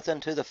man cometh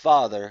unto the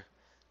Father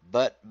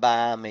but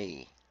by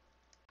me.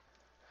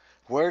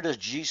 Where does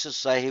Jesus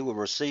say he will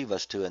receive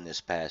us to in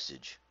this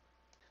passage?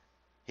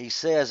 He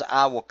says,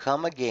 I will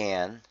come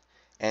again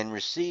and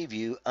receive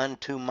you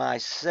unto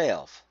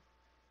myself.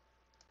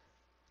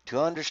 To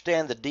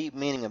understand the deep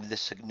meaning of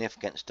this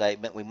significant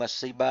statement, we must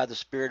see by the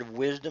spirit of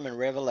wisdom and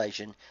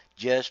revelation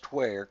just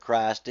where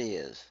Christ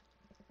is.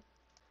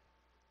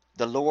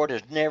 The Lord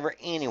has never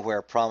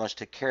anywhere promised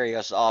to carry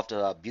us off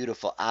to a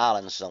beautiful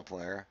island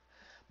somewhere,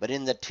 but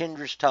in the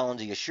tenderest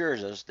tones he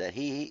assures us that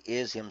he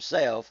is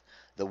himself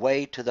the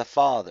way to the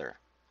Father.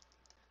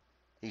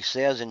 He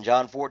says in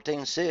John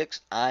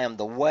 14:6, I am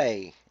the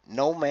way,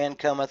 no man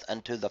cometh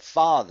unto the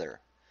Father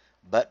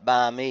but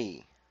by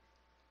me.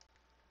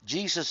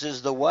 Jesus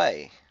is the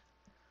way.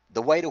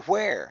 The way to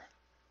where?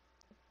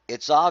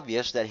 It's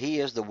obvious that he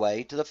is the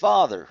way to the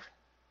Father.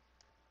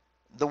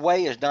 The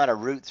way is not a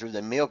route through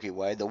the Milky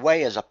Way. The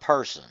way is a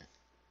person.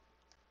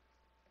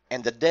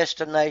 And the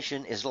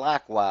destination is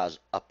likewise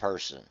a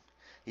person.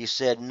 He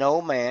said,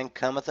 no man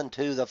cometh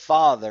unto the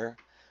Father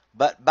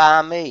but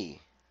by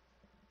me.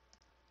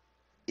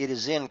 It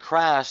is in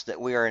Christ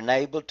that we are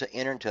enabled to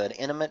enter into an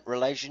intimate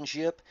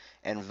relationship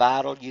and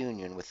vital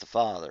union with the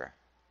Father.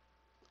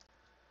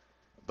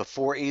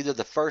 Before either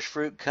the first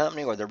fruit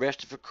company or the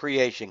rest of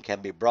creation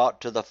can be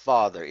brought to the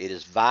Father, it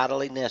is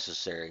vitally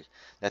necessary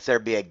that there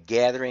be a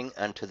gathering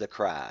unto the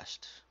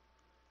Christ.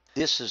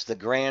 This is the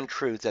grand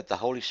truth that the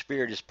Holy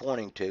Spirit is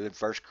pointing to in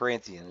 1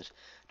 Corinthians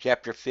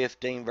chapter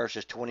 15,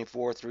 verses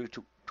 24 through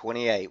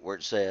 28, where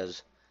it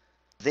says,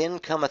 Then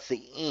cometh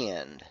the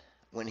end,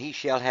 when he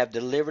shall have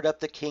delivered up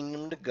the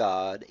kingdom to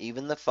God,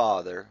 even the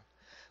Father,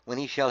 when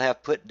he shall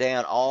have put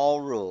down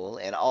all rule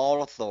and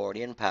all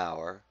authority and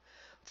power,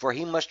 for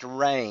he must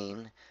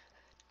reign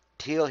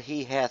till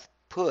he hath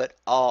put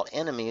all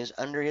enemies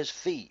under his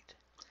feet.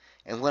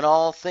 And when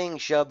all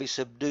things shall be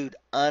subdued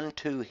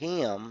unto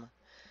him,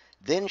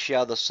 then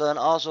shall the Son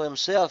also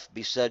himself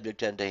be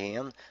subject unto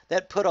him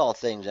that put all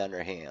things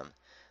under him,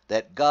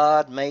 that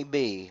God may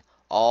be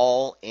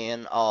all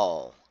in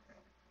all.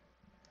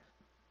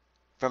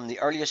 From the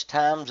earliest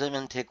times of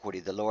antiquity,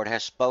 the Lord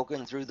has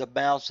spoken through the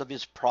mouths of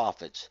his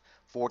prophets,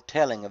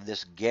 foretelling of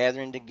this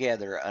gathering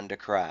together unto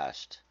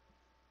Christ.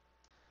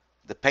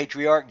 The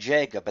patriarch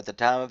Jacob, at the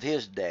time of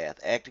his death,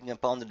 acting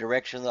upon the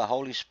direction of the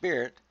Holy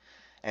Spirit,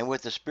 and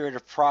with the spirit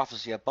of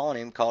prophecy upon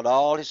him, called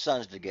all his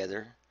sons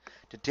together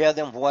to tell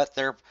them what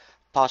their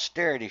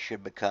posterity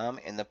should become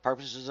in the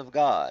purposes of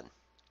God.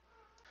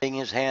 Laying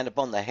his hand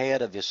upon the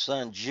head of his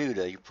son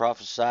Judah, he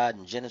prophesied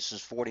in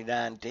Genesis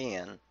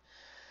 49:10,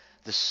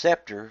 The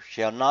scepter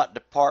shall not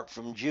depart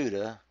from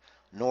Judah,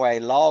 nor a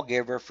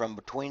lawgiver from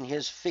between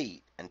his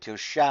feet, until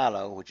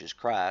Shiloh, which is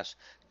Christ,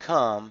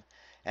 come,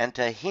 and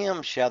to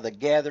him shall the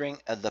gathering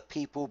of the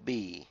people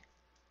be.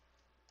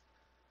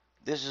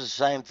 This is the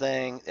same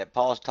thing that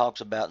Paul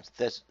talks about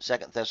in 2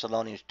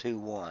 Thessalonians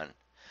 2:1,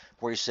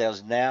 where he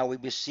says, Now we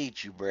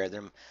beseech you,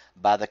 brethren,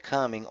 by the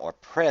coming or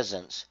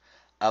presence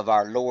of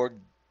our Lord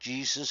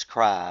Jesus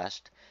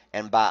Christ,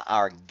 and by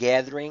our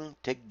gathering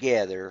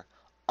together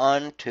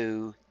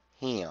unto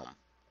him.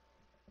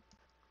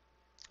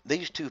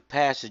 These two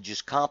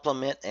passages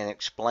complement and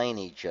explain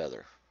each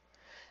other,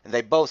 and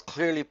they both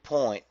clearly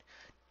point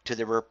to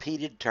the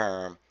repeated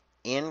term,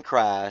 in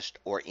Christ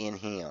or in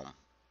him.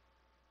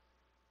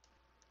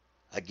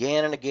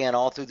 Again and again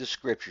all through the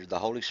Scripture, the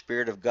Holy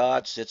Spirit of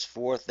God sets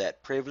forth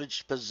that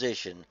privileged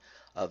position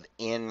of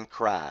in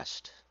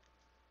Christ.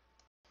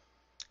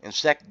 In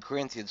 2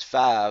 Corinthians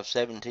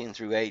 5:17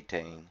 through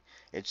 18,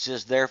 it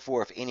says,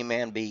 Therefore, if any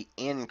man be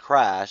in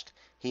Christ,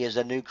 he is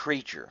a new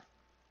creature.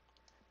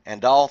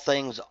 And all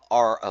things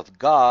are of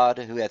God,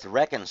 who hath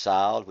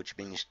reconciled, which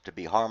means to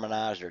be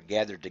harmonized or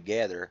gathered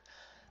together,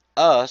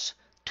 us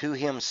to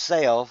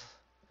himself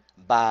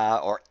by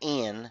or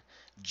in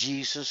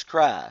Jesus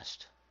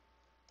Christ.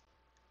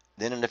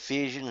 Then in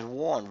Ephesians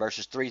 1,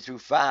 verses 3 through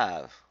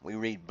 5, we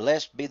read,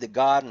 Blessed be the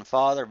God and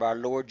Father of our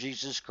Lord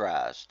Jesus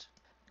Christ,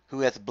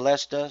 who hath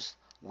blessed us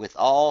with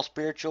all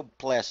spiritual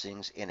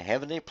blessings in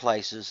heavenly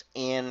places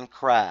in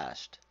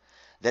Christ,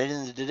 that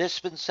in the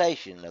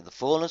dispensation of the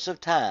fullness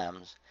of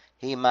times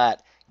he might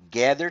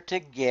gather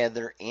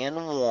together in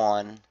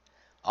one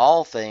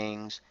all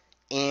things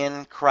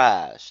in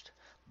Christ,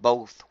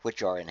 both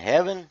which are in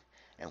heaven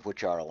and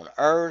which are on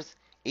earth,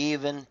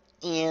 even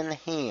in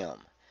him.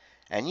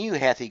 And you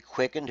hath he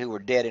quickened who were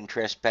dead in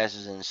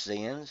trespasses and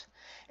sins,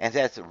 and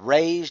hath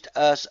raised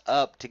us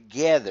up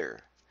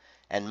together,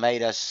 and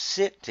made us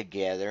sit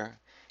together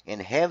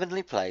in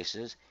heavenly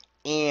places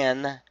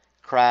in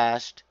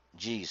Christ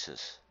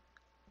Jesus.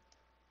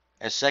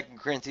 As 2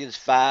 Corinthians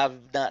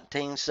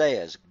 5:19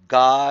 says,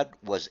 God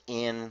was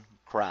in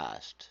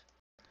Christ.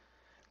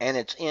 And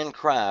it's in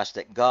Christ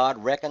that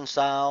God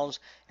reconciles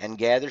and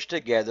gathers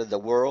together the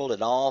world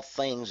and all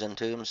things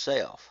unto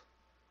himself.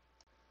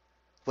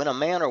 When a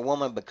man or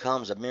woman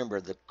becomes a member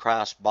of the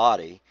Christ's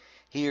body,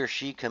 he or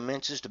she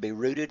commences to be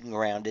rooted and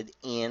grounded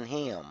in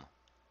him.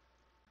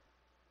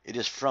 It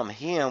is from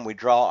him we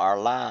draw our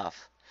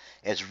life,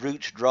 as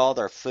roots draw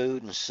their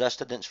food and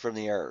sustenance from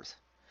the earth.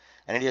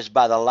 And it is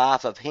by the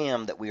life of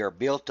him that we are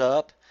built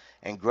up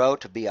and grow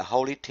to be a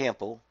holy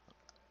temple,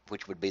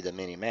 which would be the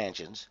many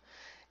mansions,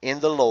 in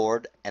the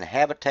Lord, and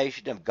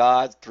habitation of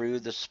God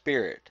through the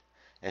Spirit,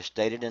 as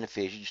stated in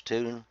Ephesians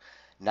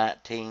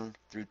 2:19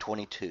 through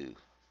 22.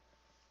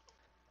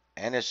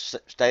 And as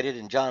stated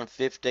in John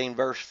 15,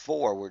 verse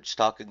 4, where it's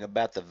talking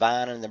about the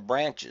vine and the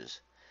branches,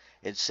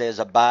 it says,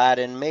 Abide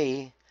in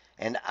me,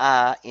 and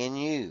I in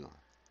you.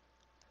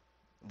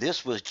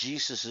 This was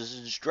Jesus'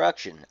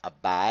 instruction.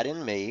 Abide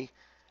in me,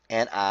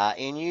 and I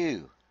in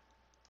you.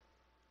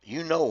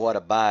 You know what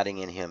abiding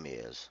in him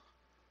is.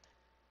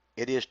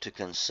 It is to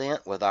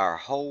consent with our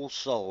whole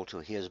soul to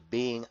his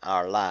being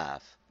our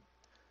life,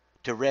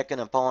 to reckon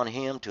upon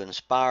him to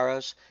inspire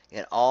us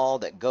in all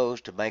that goes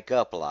to make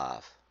up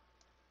life,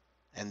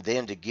 and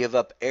then to give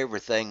up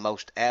everything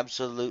most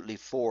absolutely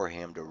for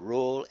him to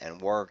rule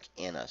and work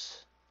in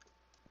us.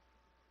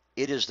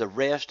 It is the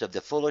rest of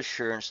the full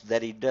assurance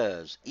that he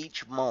does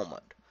each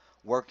moment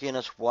work in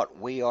us what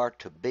we are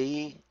to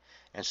be,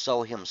 and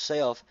so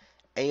himself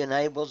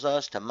enables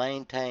us to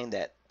maintain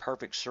that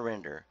perfect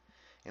surrender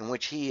in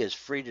which he is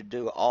free to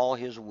do all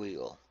his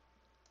will.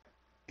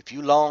 If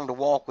you long to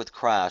walk with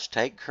Christ,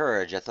 take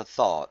courage at the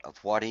thought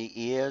of what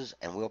he is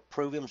and will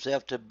prove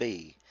himself to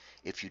be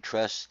if you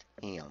trust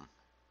him.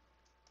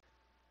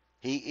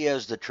 He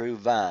is the true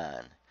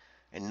vine,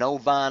 and no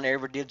vine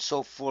ever did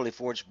so fully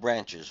for its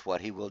branches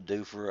what he will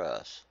do for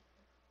us.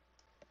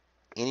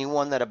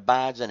 Anyone that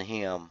abides in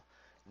him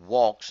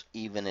walks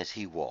even as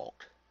he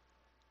walked.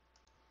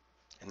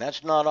 And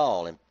that's not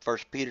all. In 1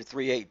 Peter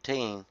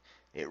 3:18,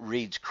 it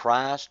reads,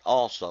 Christ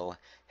also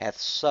hath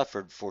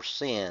suffered for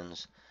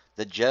sins,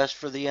 the just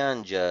for the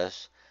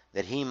unjust,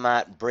 that he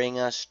might bring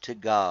us to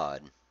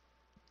God.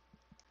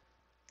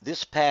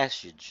 This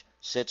passage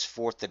sets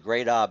forth the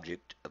great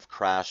object of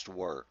Christ's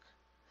work,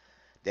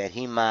 that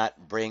he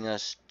might bring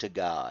us to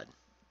God.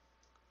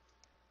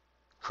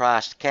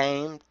 Christ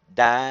came,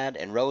 died,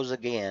 and rose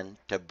again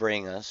to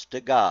bring us to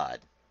God.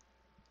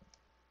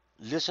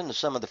 Listen to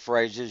some of the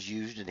phrases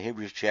used in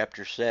Hebrews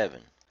chapter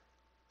 7.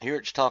 Here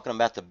it's talking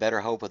about the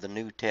better hope of the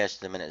New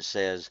Testament. It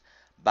says,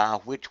 by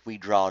which we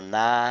draw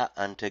nigh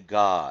unto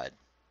God.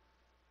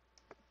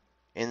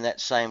 In that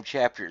same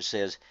chapter it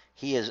says,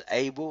 he is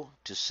able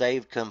to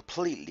save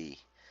completely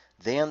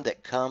them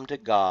that come to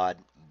God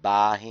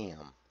by him.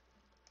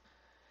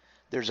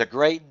 There's a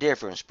great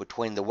difference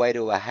between the way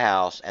to a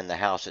house and the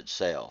house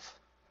itself.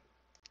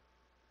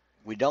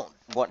 We don't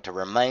want to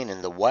remain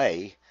in the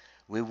way.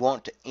 We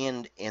want to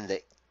end in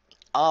the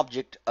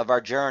object of our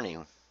journey.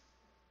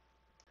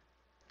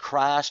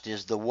 Christ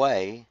is the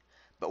way,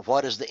 but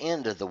what is the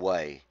end of the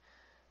way?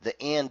 The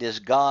end is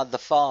God the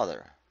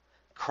Father.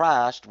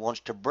 Christ wants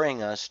to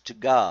bring us to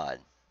God.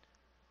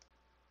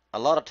 A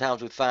lot of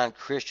times we find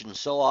Christians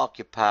so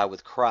occupied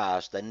with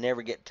Christ they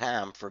never get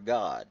time for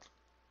God.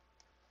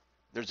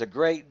 There's a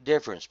great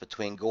difference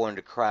between going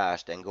to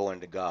Christ and going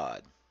to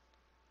God.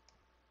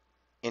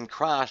 In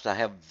Christ I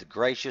have the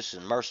gracious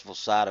and merciful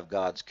side of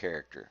God's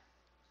character.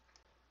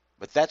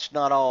 But that's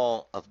not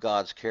all of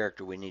God's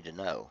character we need to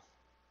know.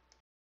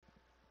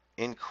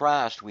 In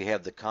Christ we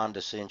have the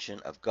condescension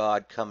of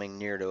God coming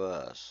near to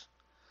us.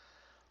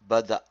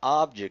 But the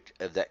object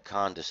of that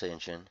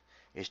condescension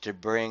is to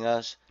bring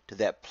us to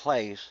that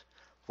place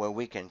where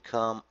we can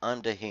come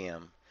unto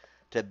him,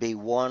 to be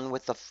one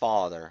with the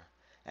Father,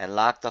 and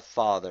like the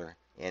Father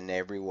in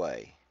every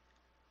way.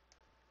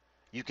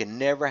 You can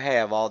never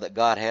have all that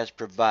God has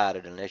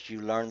provided unless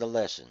you learn the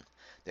lesson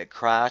that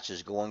Christ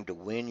is going to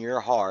win your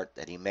heart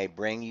that he may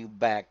bring you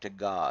back to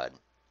God.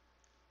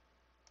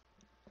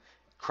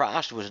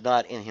 Christ was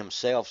not in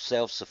himself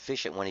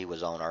self-sufficient when he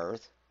was on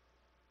earth.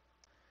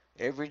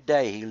 Every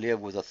day he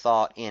lived with a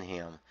thought in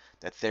him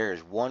that there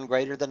is one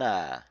greater than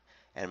I,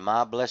 and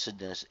my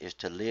blessedness is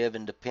to live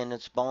in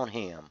dependence upon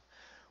him,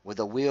 with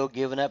a will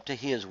given up to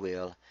his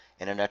will,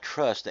 and in a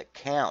trust that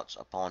counts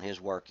upon his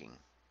working.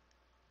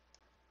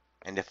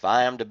 And if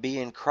I am to be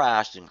in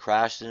Christ and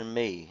Christ in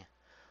me,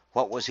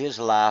 what was his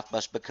life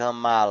must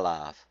become my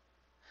life,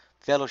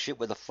 fellowship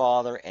with the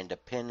Father and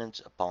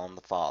dependence upon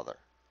the Father.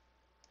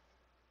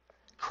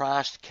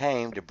 Christ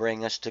came to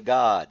bring us to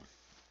God.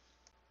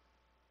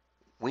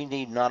 We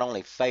need not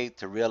only faith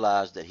to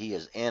realize that he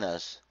is in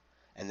us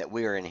and that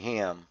we are in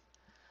him,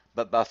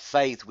 but by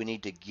faith we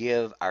need to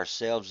give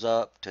ourselves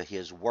up to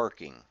his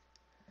working,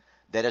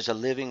 that as a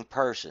living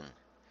person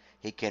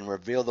he can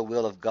reveal the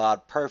will of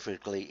God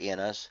perfectly in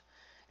us,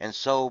 and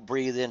so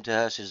breathe into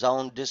us his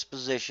own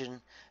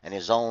disposition and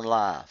his own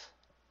life.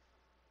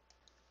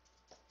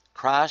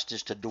 Christ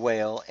is to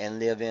dwell and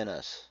live in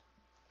us.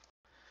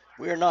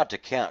 We are not to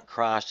count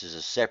Christ as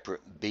a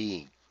separate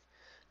being,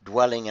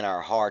 dwelling in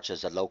our hearts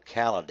as a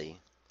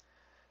locality,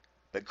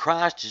 but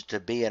Christ is to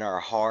be in our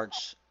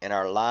hearts, in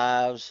our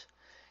lives,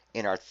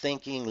 in our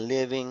thinking,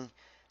 living,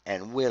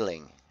 and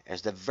willing,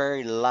 as the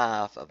very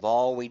life of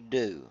all we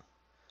do,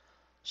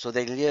 so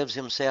that he lives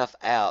himself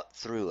out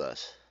through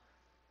us.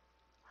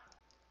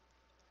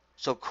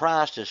 So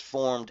Christ is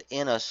formed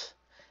in us,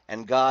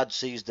 and God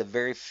sees the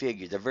very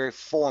figure, the very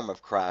form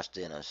of Christ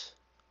in us.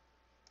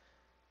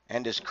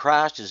 And as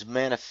Christ is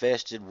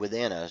manifested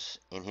within us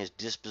in his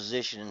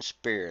disposition and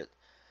spirit,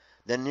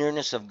 the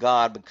nearness of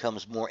God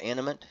becomes more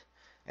intimate,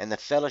 and the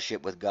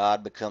fellowship with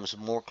God becomes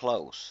more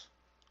close.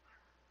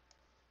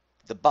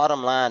 The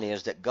bottom line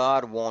is that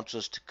God wants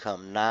us to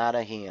come nigh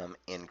to him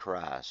in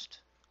Christ.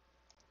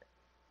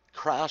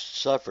 Christ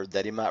suffered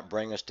that he might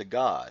bring us to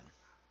God.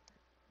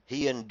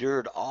 He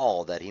endured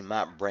all that he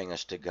might bring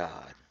us to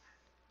God.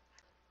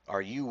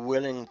 Are you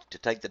willing to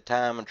take the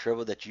time and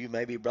trouble that you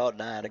may be brought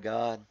nigh to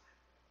God?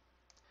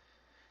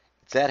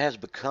 If that has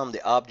become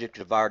the object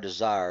of our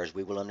desires,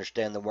 we will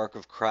understand the work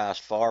of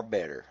Christ far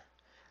better,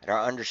 and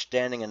our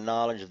understanding and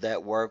knowledge of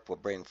that work will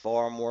bring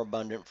far more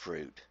abundant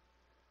fruit.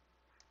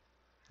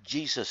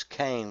 Jesus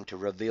came to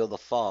reveal the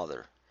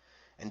Father,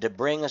 and to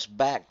bring us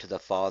back to the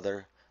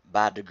Father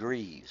by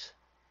degrees.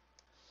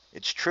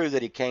 It's true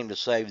that he came to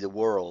save the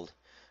world,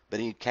 but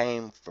he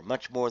came for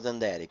much more than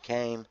that. He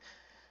came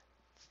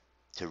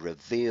to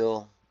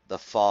reveal the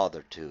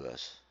Father to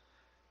us.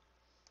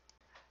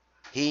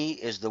 He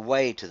is the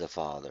way to the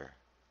Father.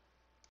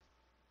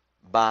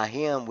 By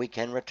him we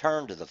can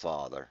return to the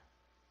Father.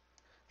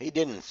 He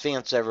didn't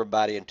fence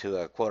everybody into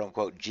a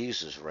quote-unquote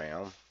Jesus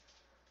realm.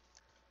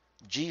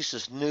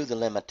 Jesus knew the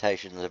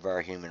limitations of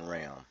our human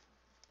realm.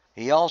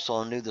 He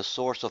also knew the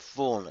source of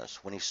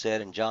fullness when he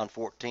said in John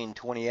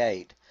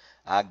 14:28,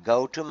 I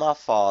go to my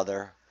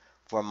Father,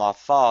 for my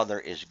Father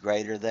is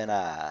greater than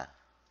I.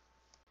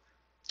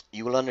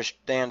 You will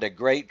understand a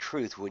great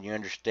truth when you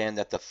understand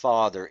that the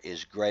Father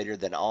is greater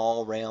than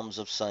all realms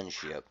of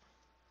sonship.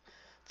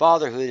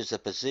 Fatherhood is the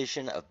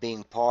position of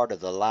being part of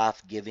the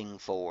life-giving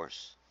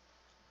force.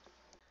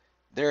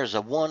 There is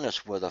a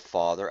oneness with the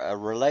Father, a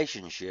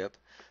relationship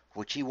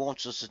which he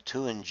wants us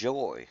to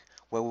enjoy,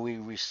 where we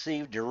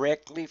receive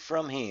directly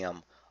from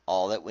him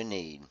all that we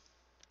need.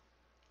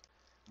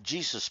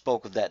 Jesus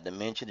spoke of that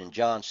dimension in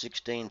John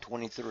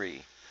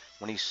 16:23,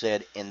 when he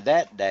said, In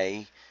that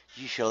day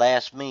ye shall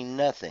ask me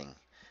nothing.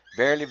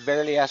 Verily,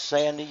 verily, I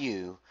say unto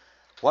you,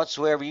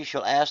 whatsoever ye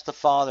shall ask the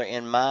Father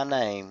in my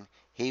name,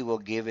 he will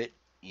give it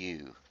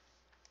you.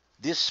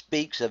 This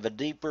speaks of a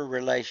deeper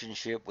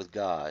relationship with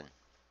God.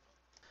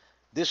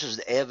 This is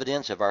the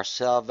evidence of our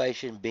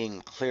salvation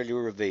being clearly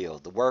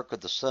revealed, the work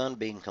of the Son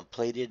being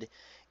completed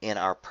in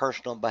our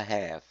personal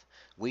behalf.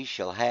 We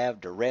shall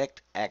have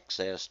direct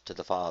access to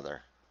the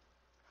Father.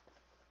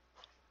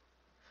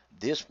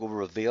 This will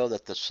reveal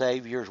that the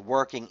Savior's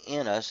working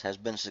in us has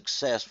been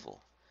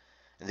successful,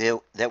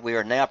 that we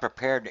are now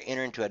prepared to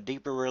enter into a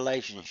deeper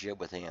relationship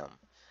with him,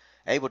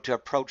 able to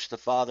approach the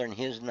Father in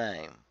his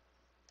name.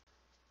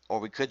 Or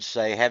we could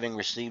say, having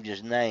received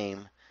his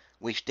name,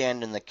 we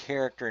stand in the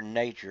character and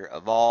nature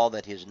of all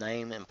that his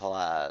name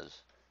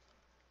implies.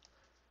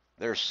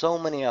 There are so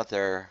many out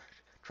there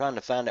trying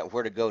to find out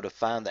where to go to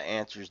find the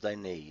answers they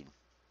need.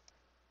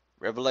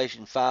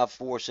 Revelation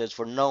 5:4 says,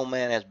 For no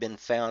man has been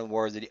found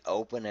worthy to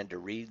open and to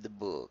read the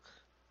book.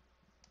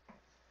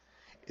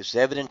 It's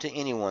evident to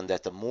anyone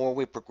that the more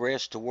we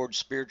progress towards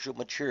spiritual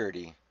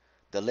maturity,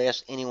 the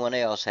less anyone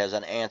else has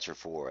an answer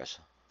for us.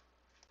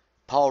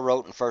 Paul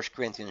wrote in 1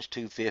 Corinthians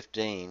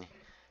 2:15,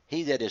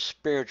 He that is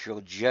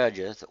spiritual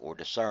judgeth or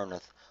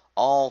discerneth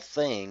all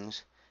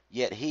things,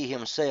 yet he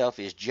himself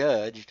is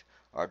judged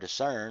or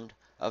discerned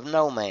of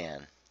no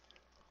man.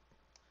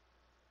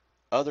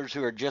 Others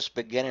who are just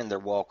beginning their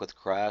walk with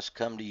Christ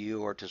come to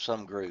you or to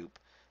some group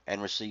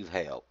and receive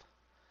help.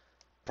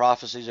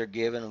 Prophecies are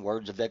given,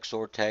 words of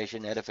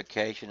exhortation,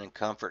 edification, and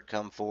comfort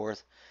come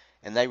forth,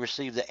 and they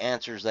receive the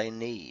answers they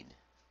need.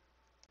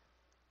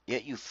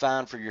 Yet you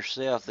find for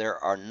yourself there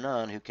are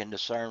none who can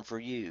discern for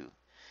you.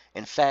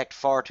 In fact,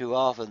 far too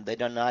often they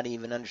do not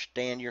even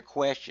understand your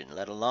question,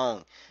 let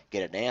alone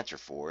get an answer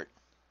for it.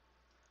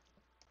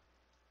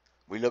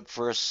 We look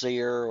for a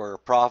seer or a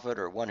prophet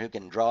or one who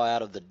can draw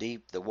out of the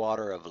deep the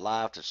water of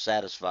life to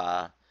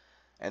satisfy,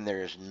 and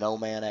there is no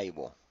man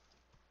able.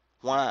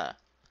 Why?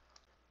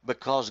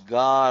 Because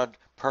God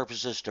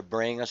purposes to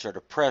bring us or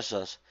to press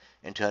us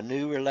into a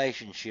new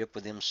relationship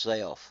with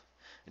himself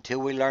until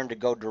we learn to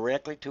go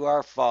directly to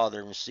our Father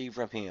and receive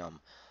from him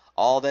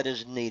all that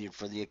is needed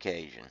for the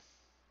occasion.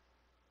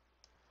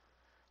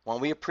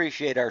 When we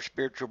appreciate our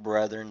spiritual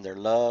brethren, their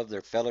love,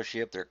 their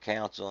fellowship, their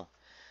counsel,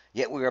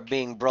 yet we are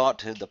being brought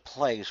to the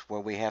place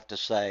where we have to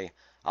say,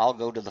 I'll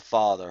go to the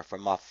Father, for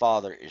my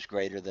Father is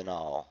greater than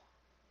all.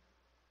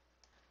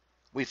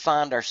 We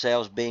find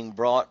ourselves being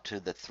brought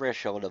to the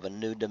threshold of a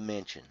new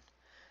dimension.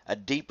 a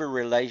deeper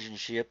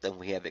relationship than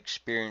we have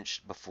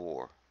experienced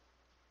before.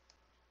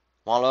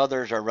 While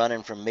others are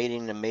running from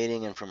meeting to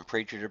meeting and from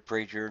preacher to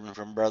preacher and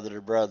from brother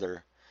to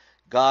brother,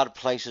 God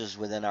places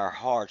within our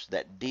hearts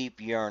that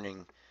deep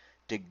yearning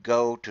to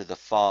go to the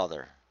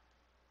Father.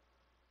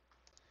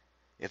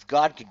 If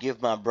God could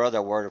give my brother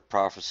a word of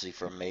prophecy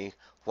from me,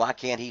 why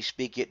can't he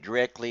speak it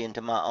directly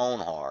into my own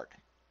heart?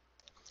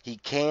 He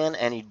can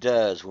and he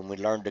does when we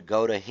learn to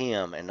go to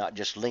him and not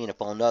just lean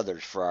upon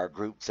others for our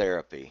group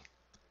therapy.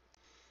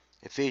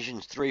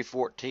 Ephesians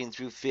 3:14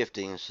 through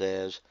 15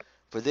 says,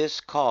 "For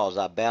this cause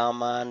I bow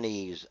my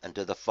knees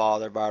unto the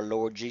Father of our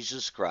Lord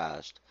Jesus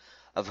Christ,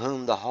 of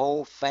whom the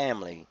whole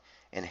family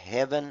in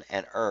heaven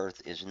and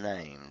earth is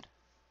named."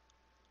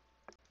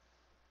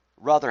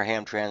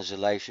 Rotherham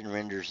translation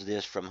renders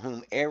this, "from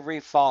whom every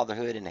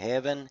fatherhood in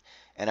heaven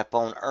and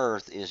upon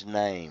earth is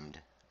named."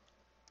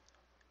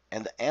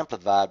 And the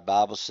Amplified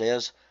Bible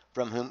says,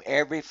 "from whom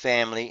every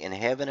family in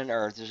heaven and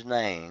earth is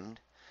named,"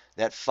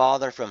 that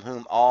Father from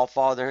whom all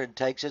fatherhood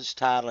takes its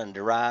title and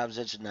derives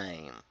its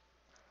name.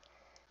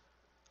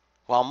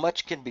 While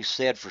much can be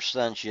said for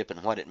sonship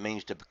and what it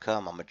means to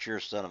become a mature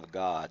son of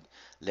God,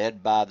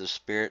 led by the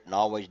Spirit and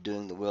always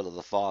doing the will of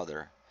the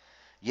Father,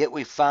 yet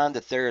we find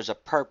that there is a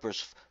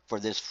purpose for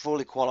this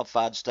fully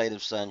qualified state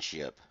of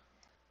sonship,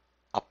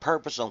 a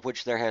purpose on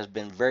which there has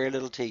been very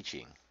little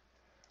teaching.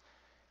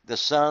 The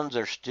sons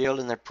are still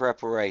in their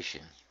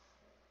preparation.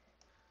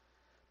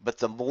 But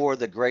the more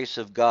the grace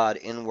of God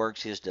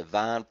inworks his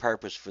divine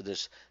purpose for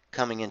this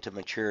coming into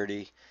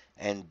maturity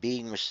and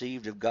being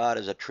received of God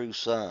as a true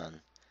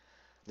son,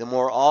 the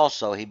more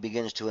also he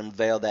begins to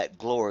unveil that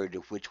glory to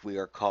which we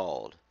are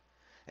called,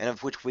 and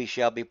of which we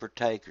shall be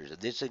partakers.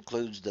 This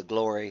includes the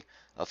glory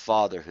of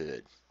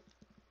fatherhood.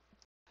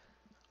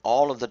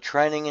 All of the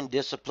training and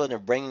discipline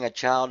of bringing a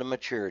child to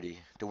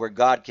maturity, to where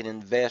God can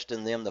invest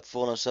in them the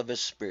fullness of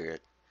his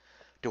Spirit,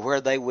 to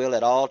where they will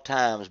at all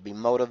times be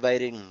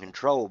motivated and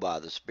controlled by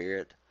the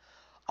Spirit,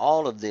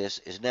 all of this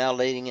is now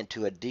leading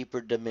into a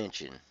deeper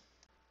dimension,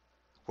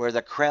 where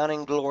the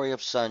crowning glory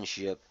of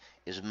sonship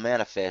is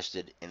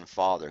manifested in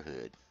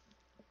fatherhood.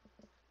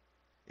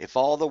 If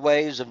all the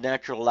ways of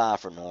natural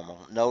life are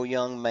normal, no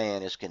young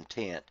man is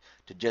content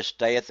to just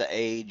stay at the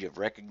age of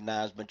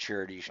recognized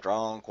maturity,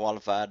 strong,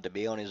 qualified to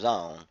be on his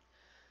own,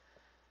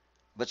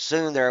 but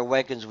soon there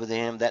awakens within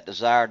him that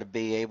desire to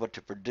be able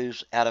to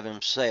produce out of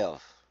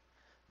himself,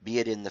 be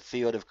it in the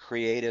field of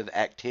creative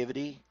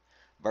activity,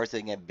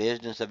 birthing a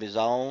business of his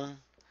own,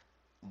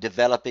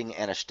 developing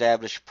an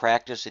established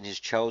practice in his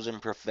chosen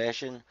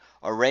profession,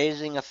 or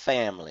raising a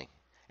family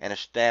and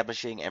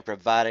establishing and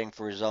providing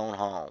for his own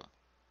home.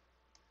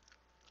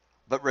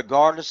 But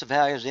regardless of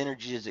how his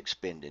energy is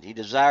expended, he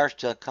desires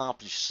to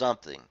accomplish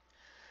something,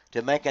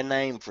 to make a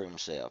name for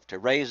himself, to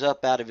raise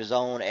up out of his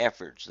own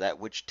efforts that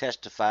which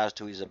testifies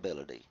to his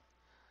ability.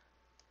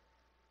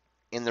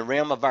 In the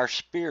realm of our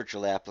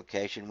spiritual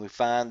application, we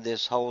find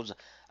this holds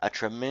a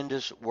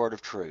tremendous word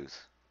of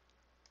truth.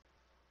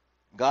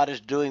 God is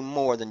doing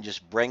more than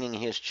just bringing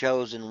his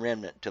chosen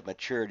remnant to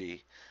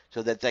maturity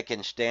so that they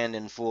can stand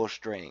in full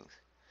strength,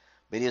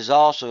 but he is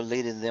also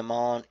leading them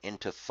on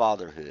into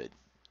fatherhood.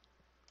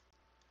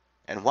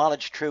 And while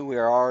it's true we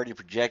are already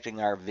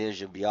projecting our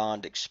vision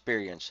beyond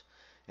experience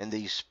in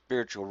these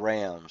spiritual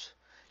realms,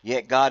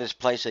 yet God is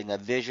placing a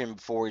vision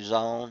before his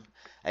own,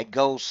 a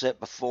goal set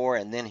before,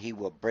 and then he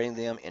will bring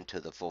them into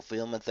the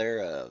fulfillment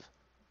thereof.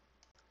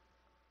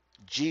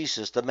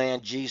 Jesus, the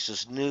man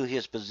Jesus, knew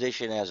his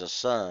position as a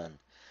son,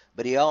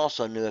 but he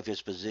also knew of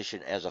his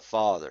position as a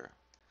father,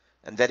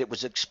 and that it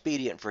was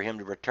expedient for him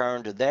to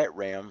return to that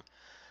realm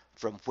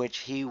from which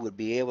he would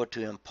be able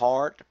to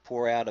impart,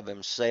 pour out of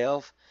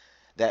himself,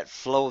 that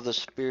flow of the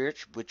Spirit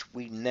which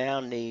we now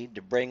need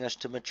to bring us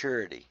to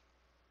maturity.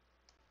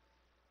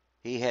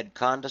 He had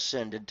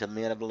condescended to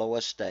men of low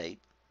estate,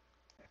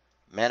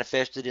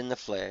 manifested in the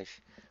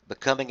flesh,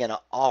 becoming an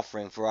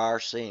offering for our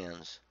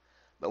sins.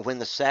 But when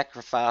the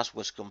sacrifice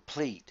was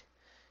complete,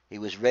 he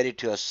was ready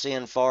to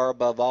ascend far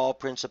above all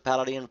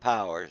principality and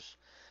powers,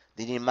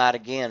 that he might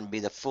again be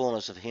the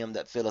fullness of him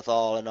that filleth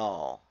all in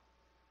all.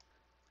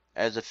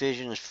 As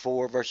Ephesians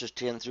 4 verses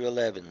 10 through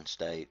 11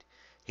 state,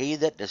 he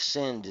that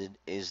descended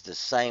is the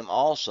same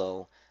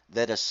also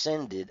that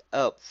ascended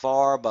up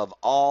far above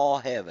all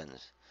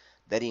heavens,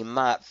 that he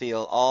might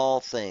fill all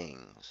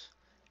things.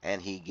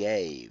 And he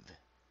gave.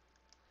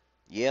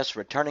 Yes,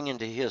 returning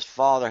into his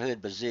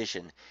fatherhood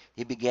position,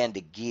 he began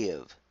to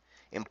give,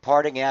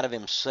 imparting out of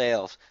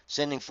himself,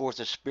 sending forth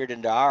the Spirit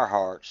into our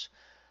hearts,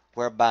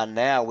 whereby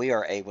now we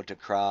are able to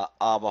cry,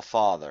 Abba,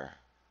 Father.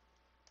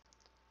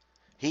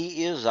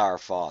 He is our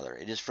Father.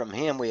 It is from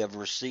him we have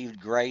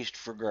received grace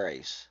for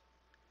grace.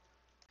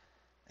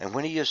 And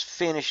when he is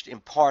finished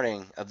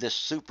imparting of this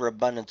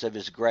superabundance of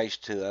his grace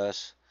to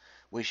us,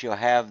 we shall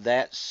have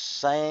that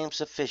same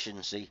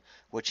sufficiency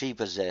which he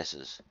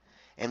possesses,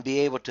 and be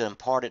able to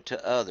impart it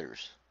to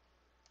others.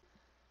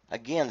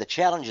 Again, the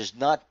challenge is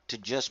not to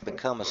just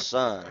become a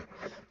son,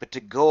 but to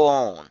go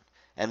on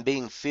and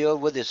being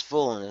filled with his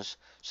fullness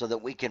so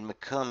that we can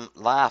become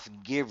life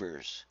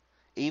givers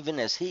even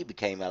as he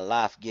became a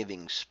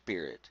life-giving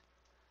spirit.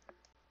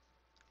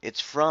 It's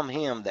from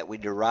him that we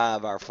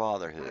derive our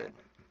fatherhood.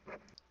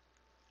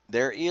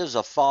 There is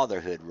a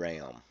fatherhood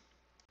realm,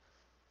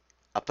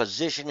 a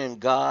position in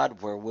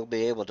God where we'll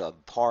be able to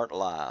impart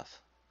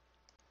life.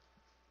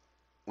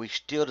 We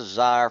still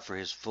desire for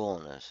his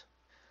fullness.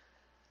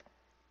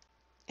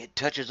 It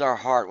touches our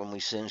heart when we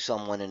send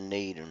someone in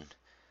need and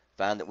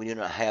find that we do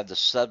not have the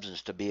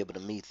substance to be able to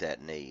meet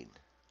that need.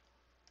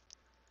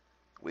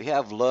 We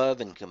have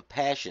love and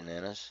compassion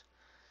in us,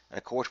 and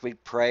of course we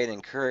pray and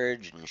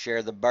encourage and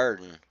share the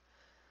burden,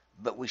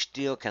 but we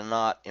still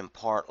cannot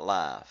impart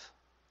life.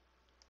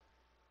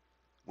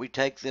 We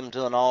take them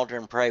to an altar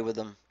and pray with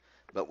them,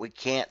 but we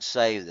can't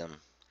save them.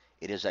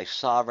 It is a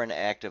sovereign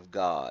act of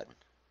God.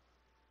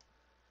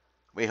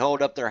 We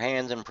hold up their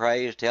hands in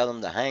praise, tell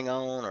them to hang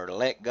on or to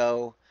let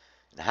go,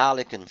 and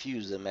highly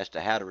confuse them as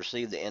to how to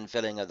receive the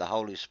infilling of the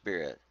Holy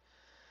Spirit.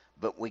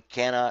 But we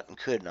cannot and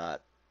could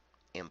not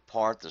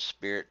impart the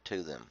Spirit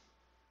to them.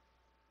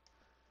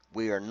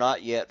 We are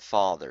not yet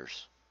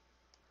fathers.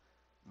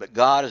 But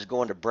God is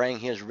going to bring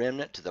his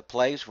remnant to the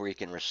place where he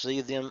can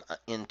receive them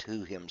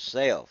into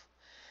himself.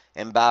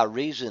 And by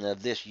reason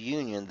of this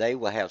union, they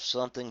will have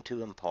something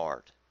to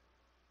impart.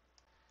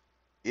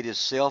 It is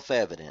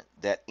self-evident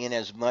that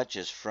inasmuch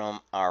as from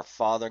our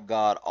Father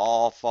God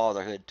all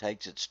fatherhood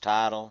takes its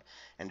title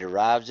and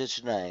derives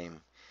its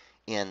name,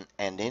 and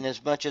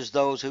inasmuch as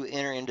those who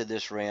enter into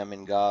this realm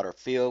in God are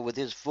filled with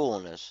his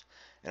fullness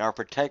and are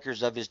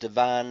partakers of his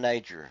divine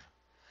nature,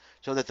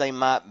 so that they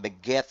might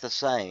beget the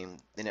same,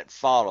 then it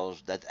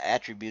follows that the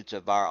attributes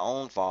of our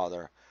own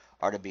Father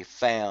are to be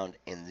found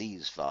in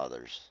these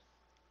fathers.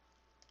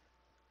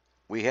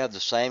 We have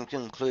the same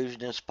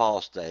conclusion as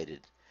Paul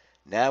stated.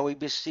 Now we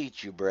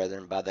beseech you,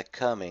 brethren, by the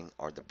coming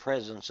or the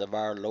presence of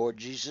our Lord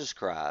Jesus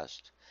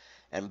Christ,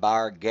 and by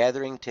our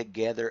gathering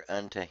together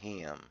unto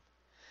him.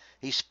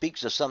 He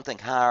speaks of something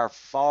higher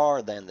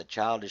far than the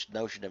childish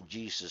notion of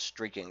Jesus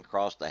streaking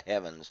across the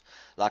heavens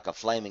like a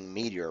flaming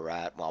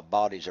meteorite while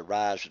bodies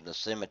arise from the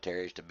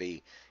cemeteries to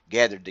be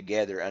gathered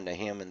together unto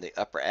him in the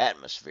upper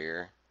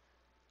atmosphere.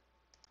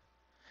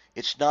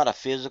 It's not a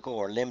physical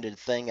or limited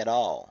thing at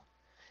all.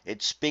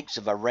 It speaks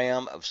of a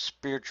realm of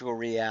spiritual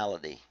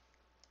reality.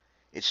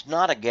 It's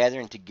not a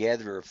gathering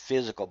together of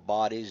physical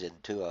bodies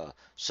into a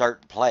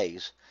certain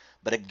place,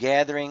 but a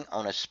gathering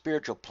on a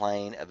spiritual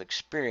plane of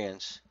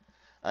experience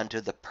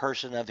unto the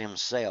person of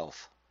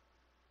himself.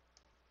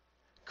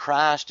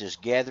 Christ is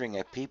gathering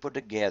a people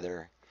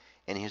together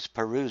in his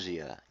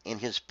Parousia, in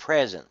his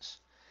presence,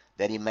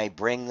 that he may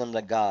bring them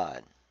to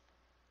God.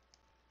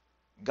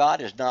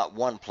 God is not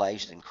one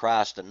place and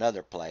Christ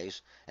another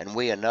place, and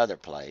we another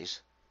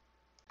place.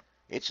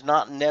 It's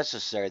not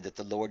necessary that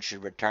the Lord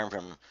should return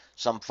from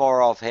some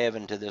far-off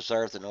heaven to this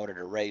earth in order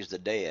to raise the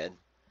dead.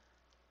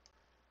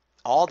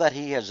 All that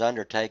he has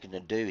undertaken to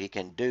do, he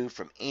can do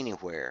from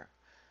anywhere,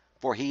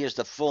 for he is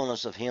the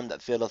fullness of him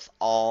that filleth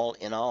all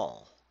in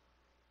all.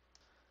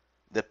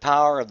 The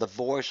power of the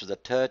voice or the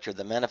touch or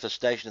the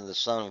manifestation of the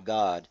Son of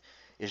God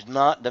is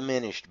not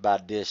diminished by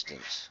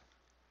distance.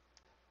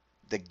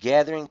 The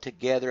gathering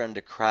together unto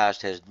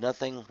Christ has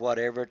nothing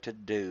whatever to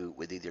do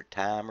with either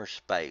time or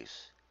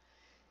space.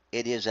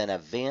 It is an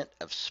event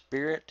of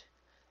spirit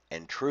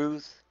and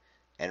truth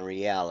and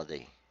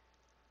reality.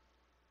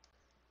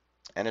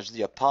 And as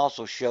the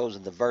apostle shows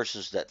in the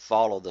verses that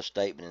follow the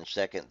statement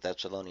in 2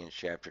 Thessalonians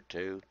chapter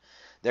 2,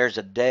 there's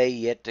a day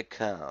yet to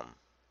come,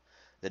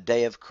 the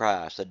day of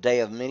Christ, the day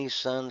of many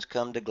sons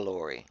come to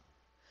glory,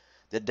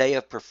 the day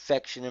of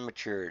perfection and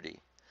maturity,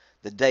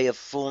 the day of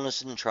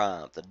fullness and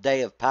triumph, the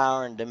day of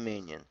power and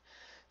dominion,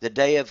 the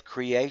day of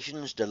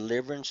creation's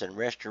deliverance and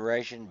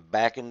restoration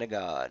back into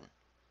God.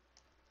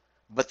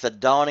 But the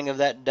dawning of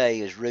that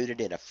day is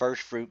rooted in a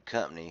first fruit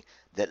company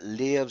that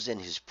lives in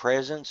his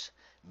presence,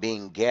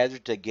 being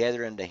gathered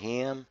together unto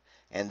him,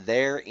 and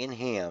there in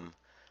him,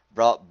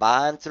 brought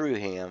by and through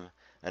him,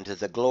 unto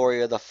the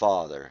glory of the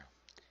Father.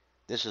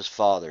 This is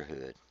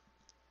fatherhood.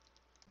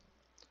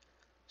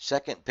 2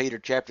 Peter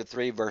chapter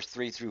 3, verse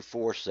 3 through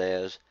 4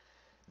 says,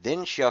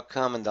 Then shall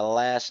come in the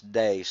last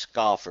day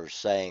scoffers,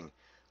 saying,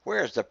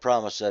 Where is the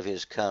promise of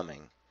his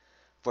coming?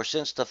 For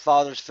since the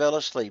fathers fell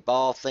asleep,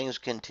 all things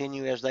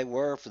continue as they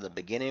were from the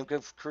beginning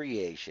of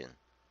creation.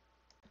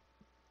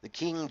 The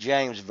King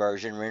James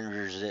Version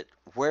renders it,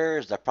 Where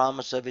is the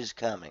promise of his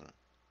coming?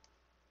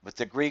 But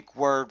the Greek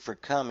word for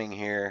coming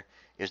here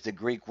is the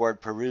Greek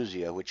word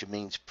parousia, which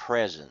means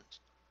present.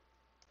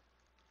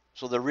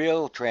 So the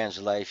real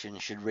translation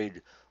should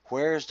read,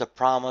 Where is the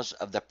promise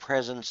of the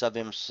presence of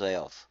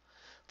himself?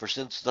 For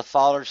since the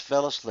fathers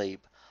fell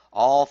asleep,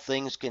 all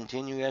things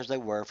continue as they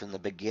were from the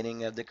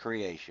beginning of the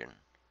creation.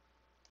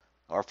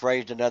 Or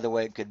phrased another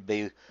way, it could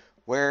be,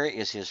 Where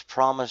is his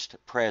promised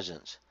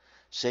presence,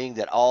 seeing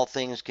that all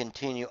things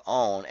continue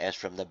on as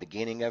from the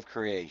beginning of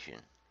creation?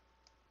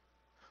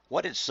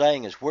 What it's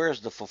saying is, where is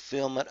the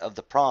fulfillment of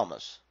the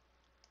promise?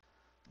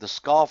 The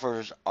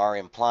scoffers are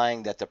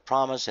implying that the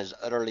promise has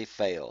utterly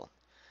failed,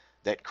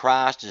 that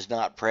Christ is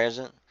not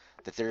present,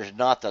 that there is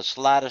not the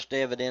slightest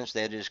evidence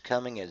that his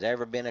coming has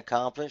ever been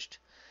accomplished,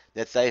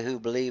 that they who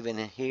believe in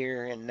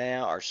here and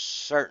now are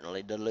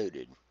certainly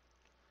deluded.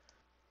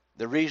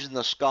 The reason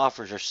the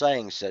scoffers are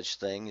saying such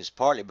things is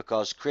partly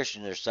because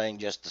Christians are saying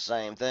just the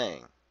same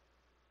thing.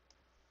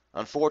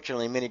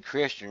 Unfortunately, many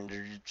Christians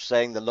are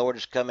saying the Lord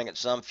is coming at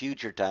some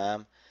future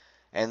time,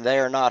 and they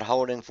are not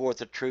holding forth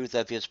the truth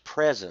of his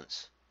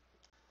presence.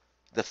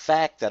 The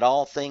fact that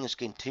all things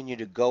continue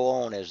to go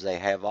on as they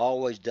have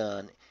always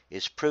done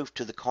is proof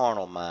to the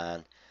carnal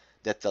mind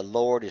that the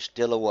Lord is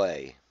still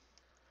away.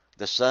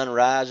 The sun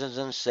rises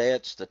and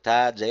sets, the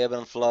tides ebb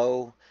and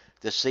flow,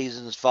 the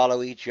seasons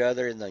follow each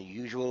other in the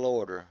usual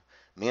order.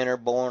 Men are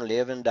born,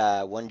 live, and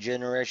die. One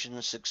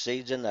generation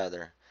succeeds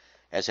another,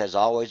 as has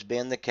always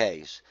been the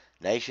case.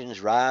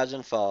 Nations rise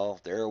and fall.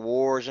 There are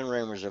wars and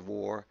rumors of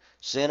war.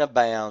 Sin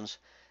abounds,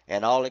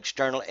 and all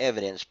external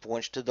evidence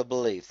points to the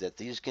belief that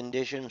these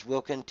conditions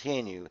will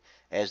continue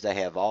as they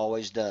have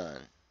always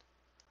done.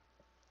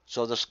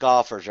 So the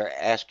scoffers are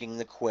asking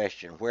the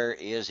question, where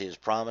is his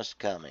promised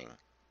coming?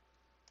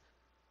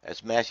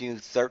 As Matthew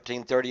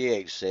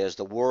 13:38 says,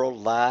 the world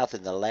lieth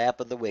in the lap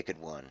of the wicked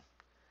one,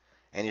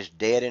 and is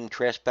dead in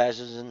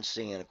trespasses and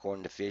sin,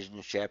 according to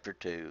Ephesians chapter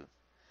 2.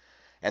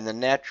 And the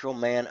natural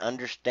man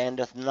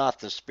understandeth not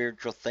the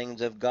spiritual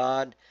things of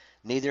God,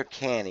 neither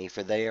can he,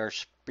 for they are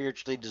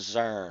spiritually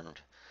discerned,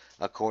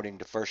 according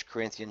to 1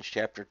 Corinthians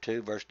chapter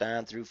 2, verse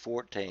 9 through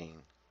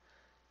 14.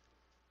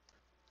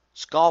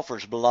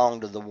 Scoffers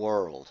belong to the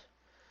world.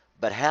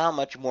 But how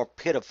much more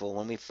pitiful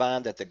when we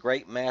find that the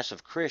great mass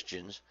of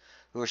Christians,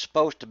 who are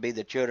supposed to be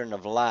the children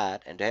of light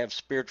and to have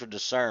spiritual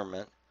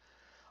discernment,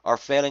 are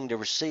failing to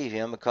receive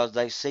him because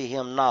they see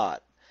him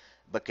not,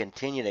 but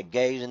continue to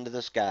gaze into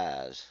the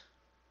skies.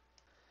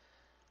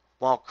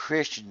 While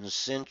Christians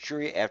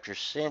century after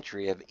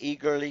century have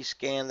eagerly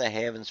scanned the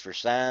heavens for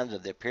signs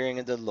of the appearing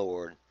of the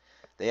Lord,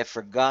 they have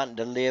forgotten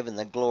to live in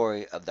the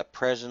glory of the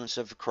presence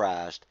of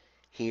Christ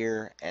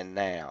here and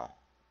now.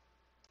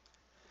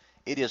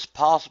 It is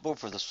possible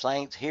for the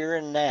saints here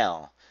and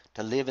now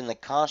to live in the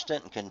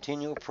constant and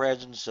continual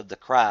presence of the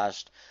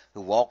Christ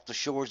who walked the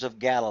shores of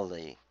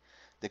Galilee,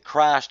 the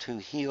Christ who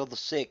healed the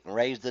sick and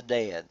raised the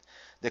dead,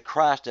 the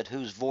Christ at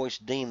whose voice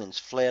demons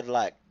fled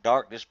like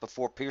darkness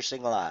before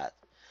piercing light,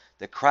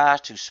 the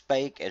Christ who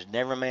spake as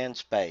never man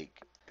spake,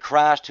 the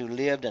Christ who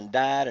lived and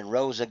died and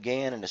rose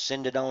again and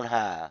ascended on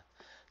high,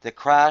 the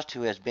Christ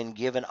who has been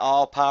given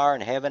all power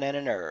in heaven and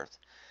in earth.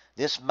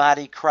 This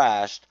mighty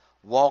Christ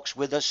walks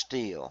with us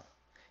still.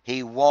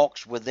 He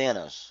walks within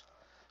us,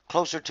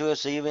 closer to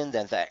us even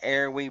than the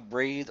air we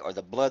breathe or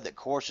the blood that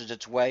courses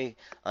its way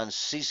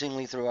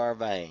unceasingly through our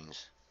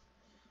veins.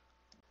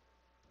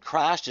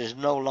 Christ is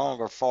no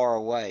longer far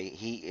away.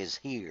 He is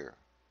here.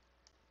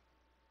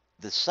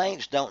 The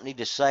saints don't need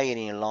to say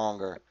any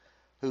longer,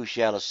 who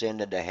shall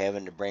ascend into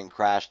heaven to bring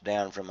Christ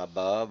down from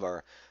above,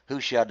 or who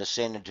shall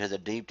descend into the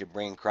deep to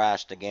bring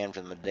Christ again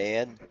from the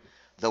dead?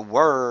 The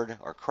Word,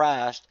 or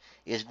Christ,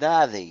 is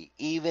nigh thee,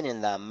 even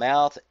in thy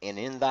mouth and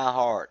in thy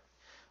heart,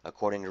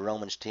 according to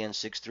Romans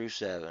 10:6 through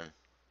 7.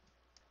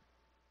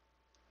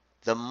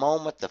 The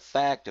moment the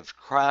fact of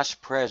Christ's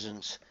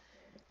presence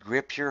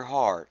grips your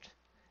heart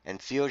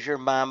and fills your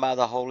mind by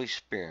the Holy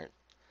Spirit,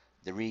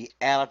 the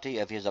reality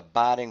of his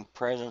abiding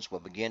presence will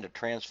begin to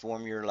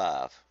transform your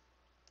life.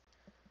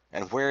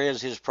 And where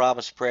is his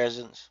promised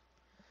presence?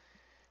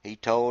 He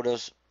told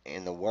us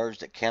in the words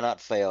that cannot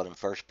fail in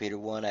 1 Peter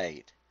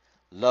 1:8,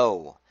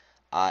 Lo,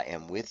 I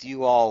am with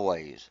you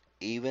always,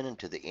 even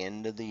unto the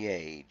end of the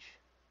age.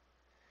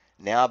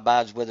 Now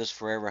abides with us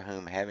forever,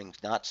 whom having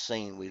not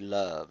seen we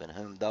love, and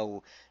whom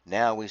though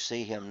now we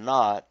see him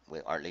not,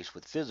 or at least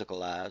with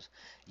physical eyes,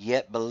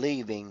 yet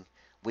believing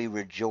we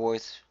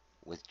rejoice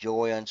with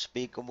joy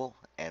unspeakable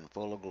and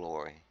full of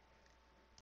glory.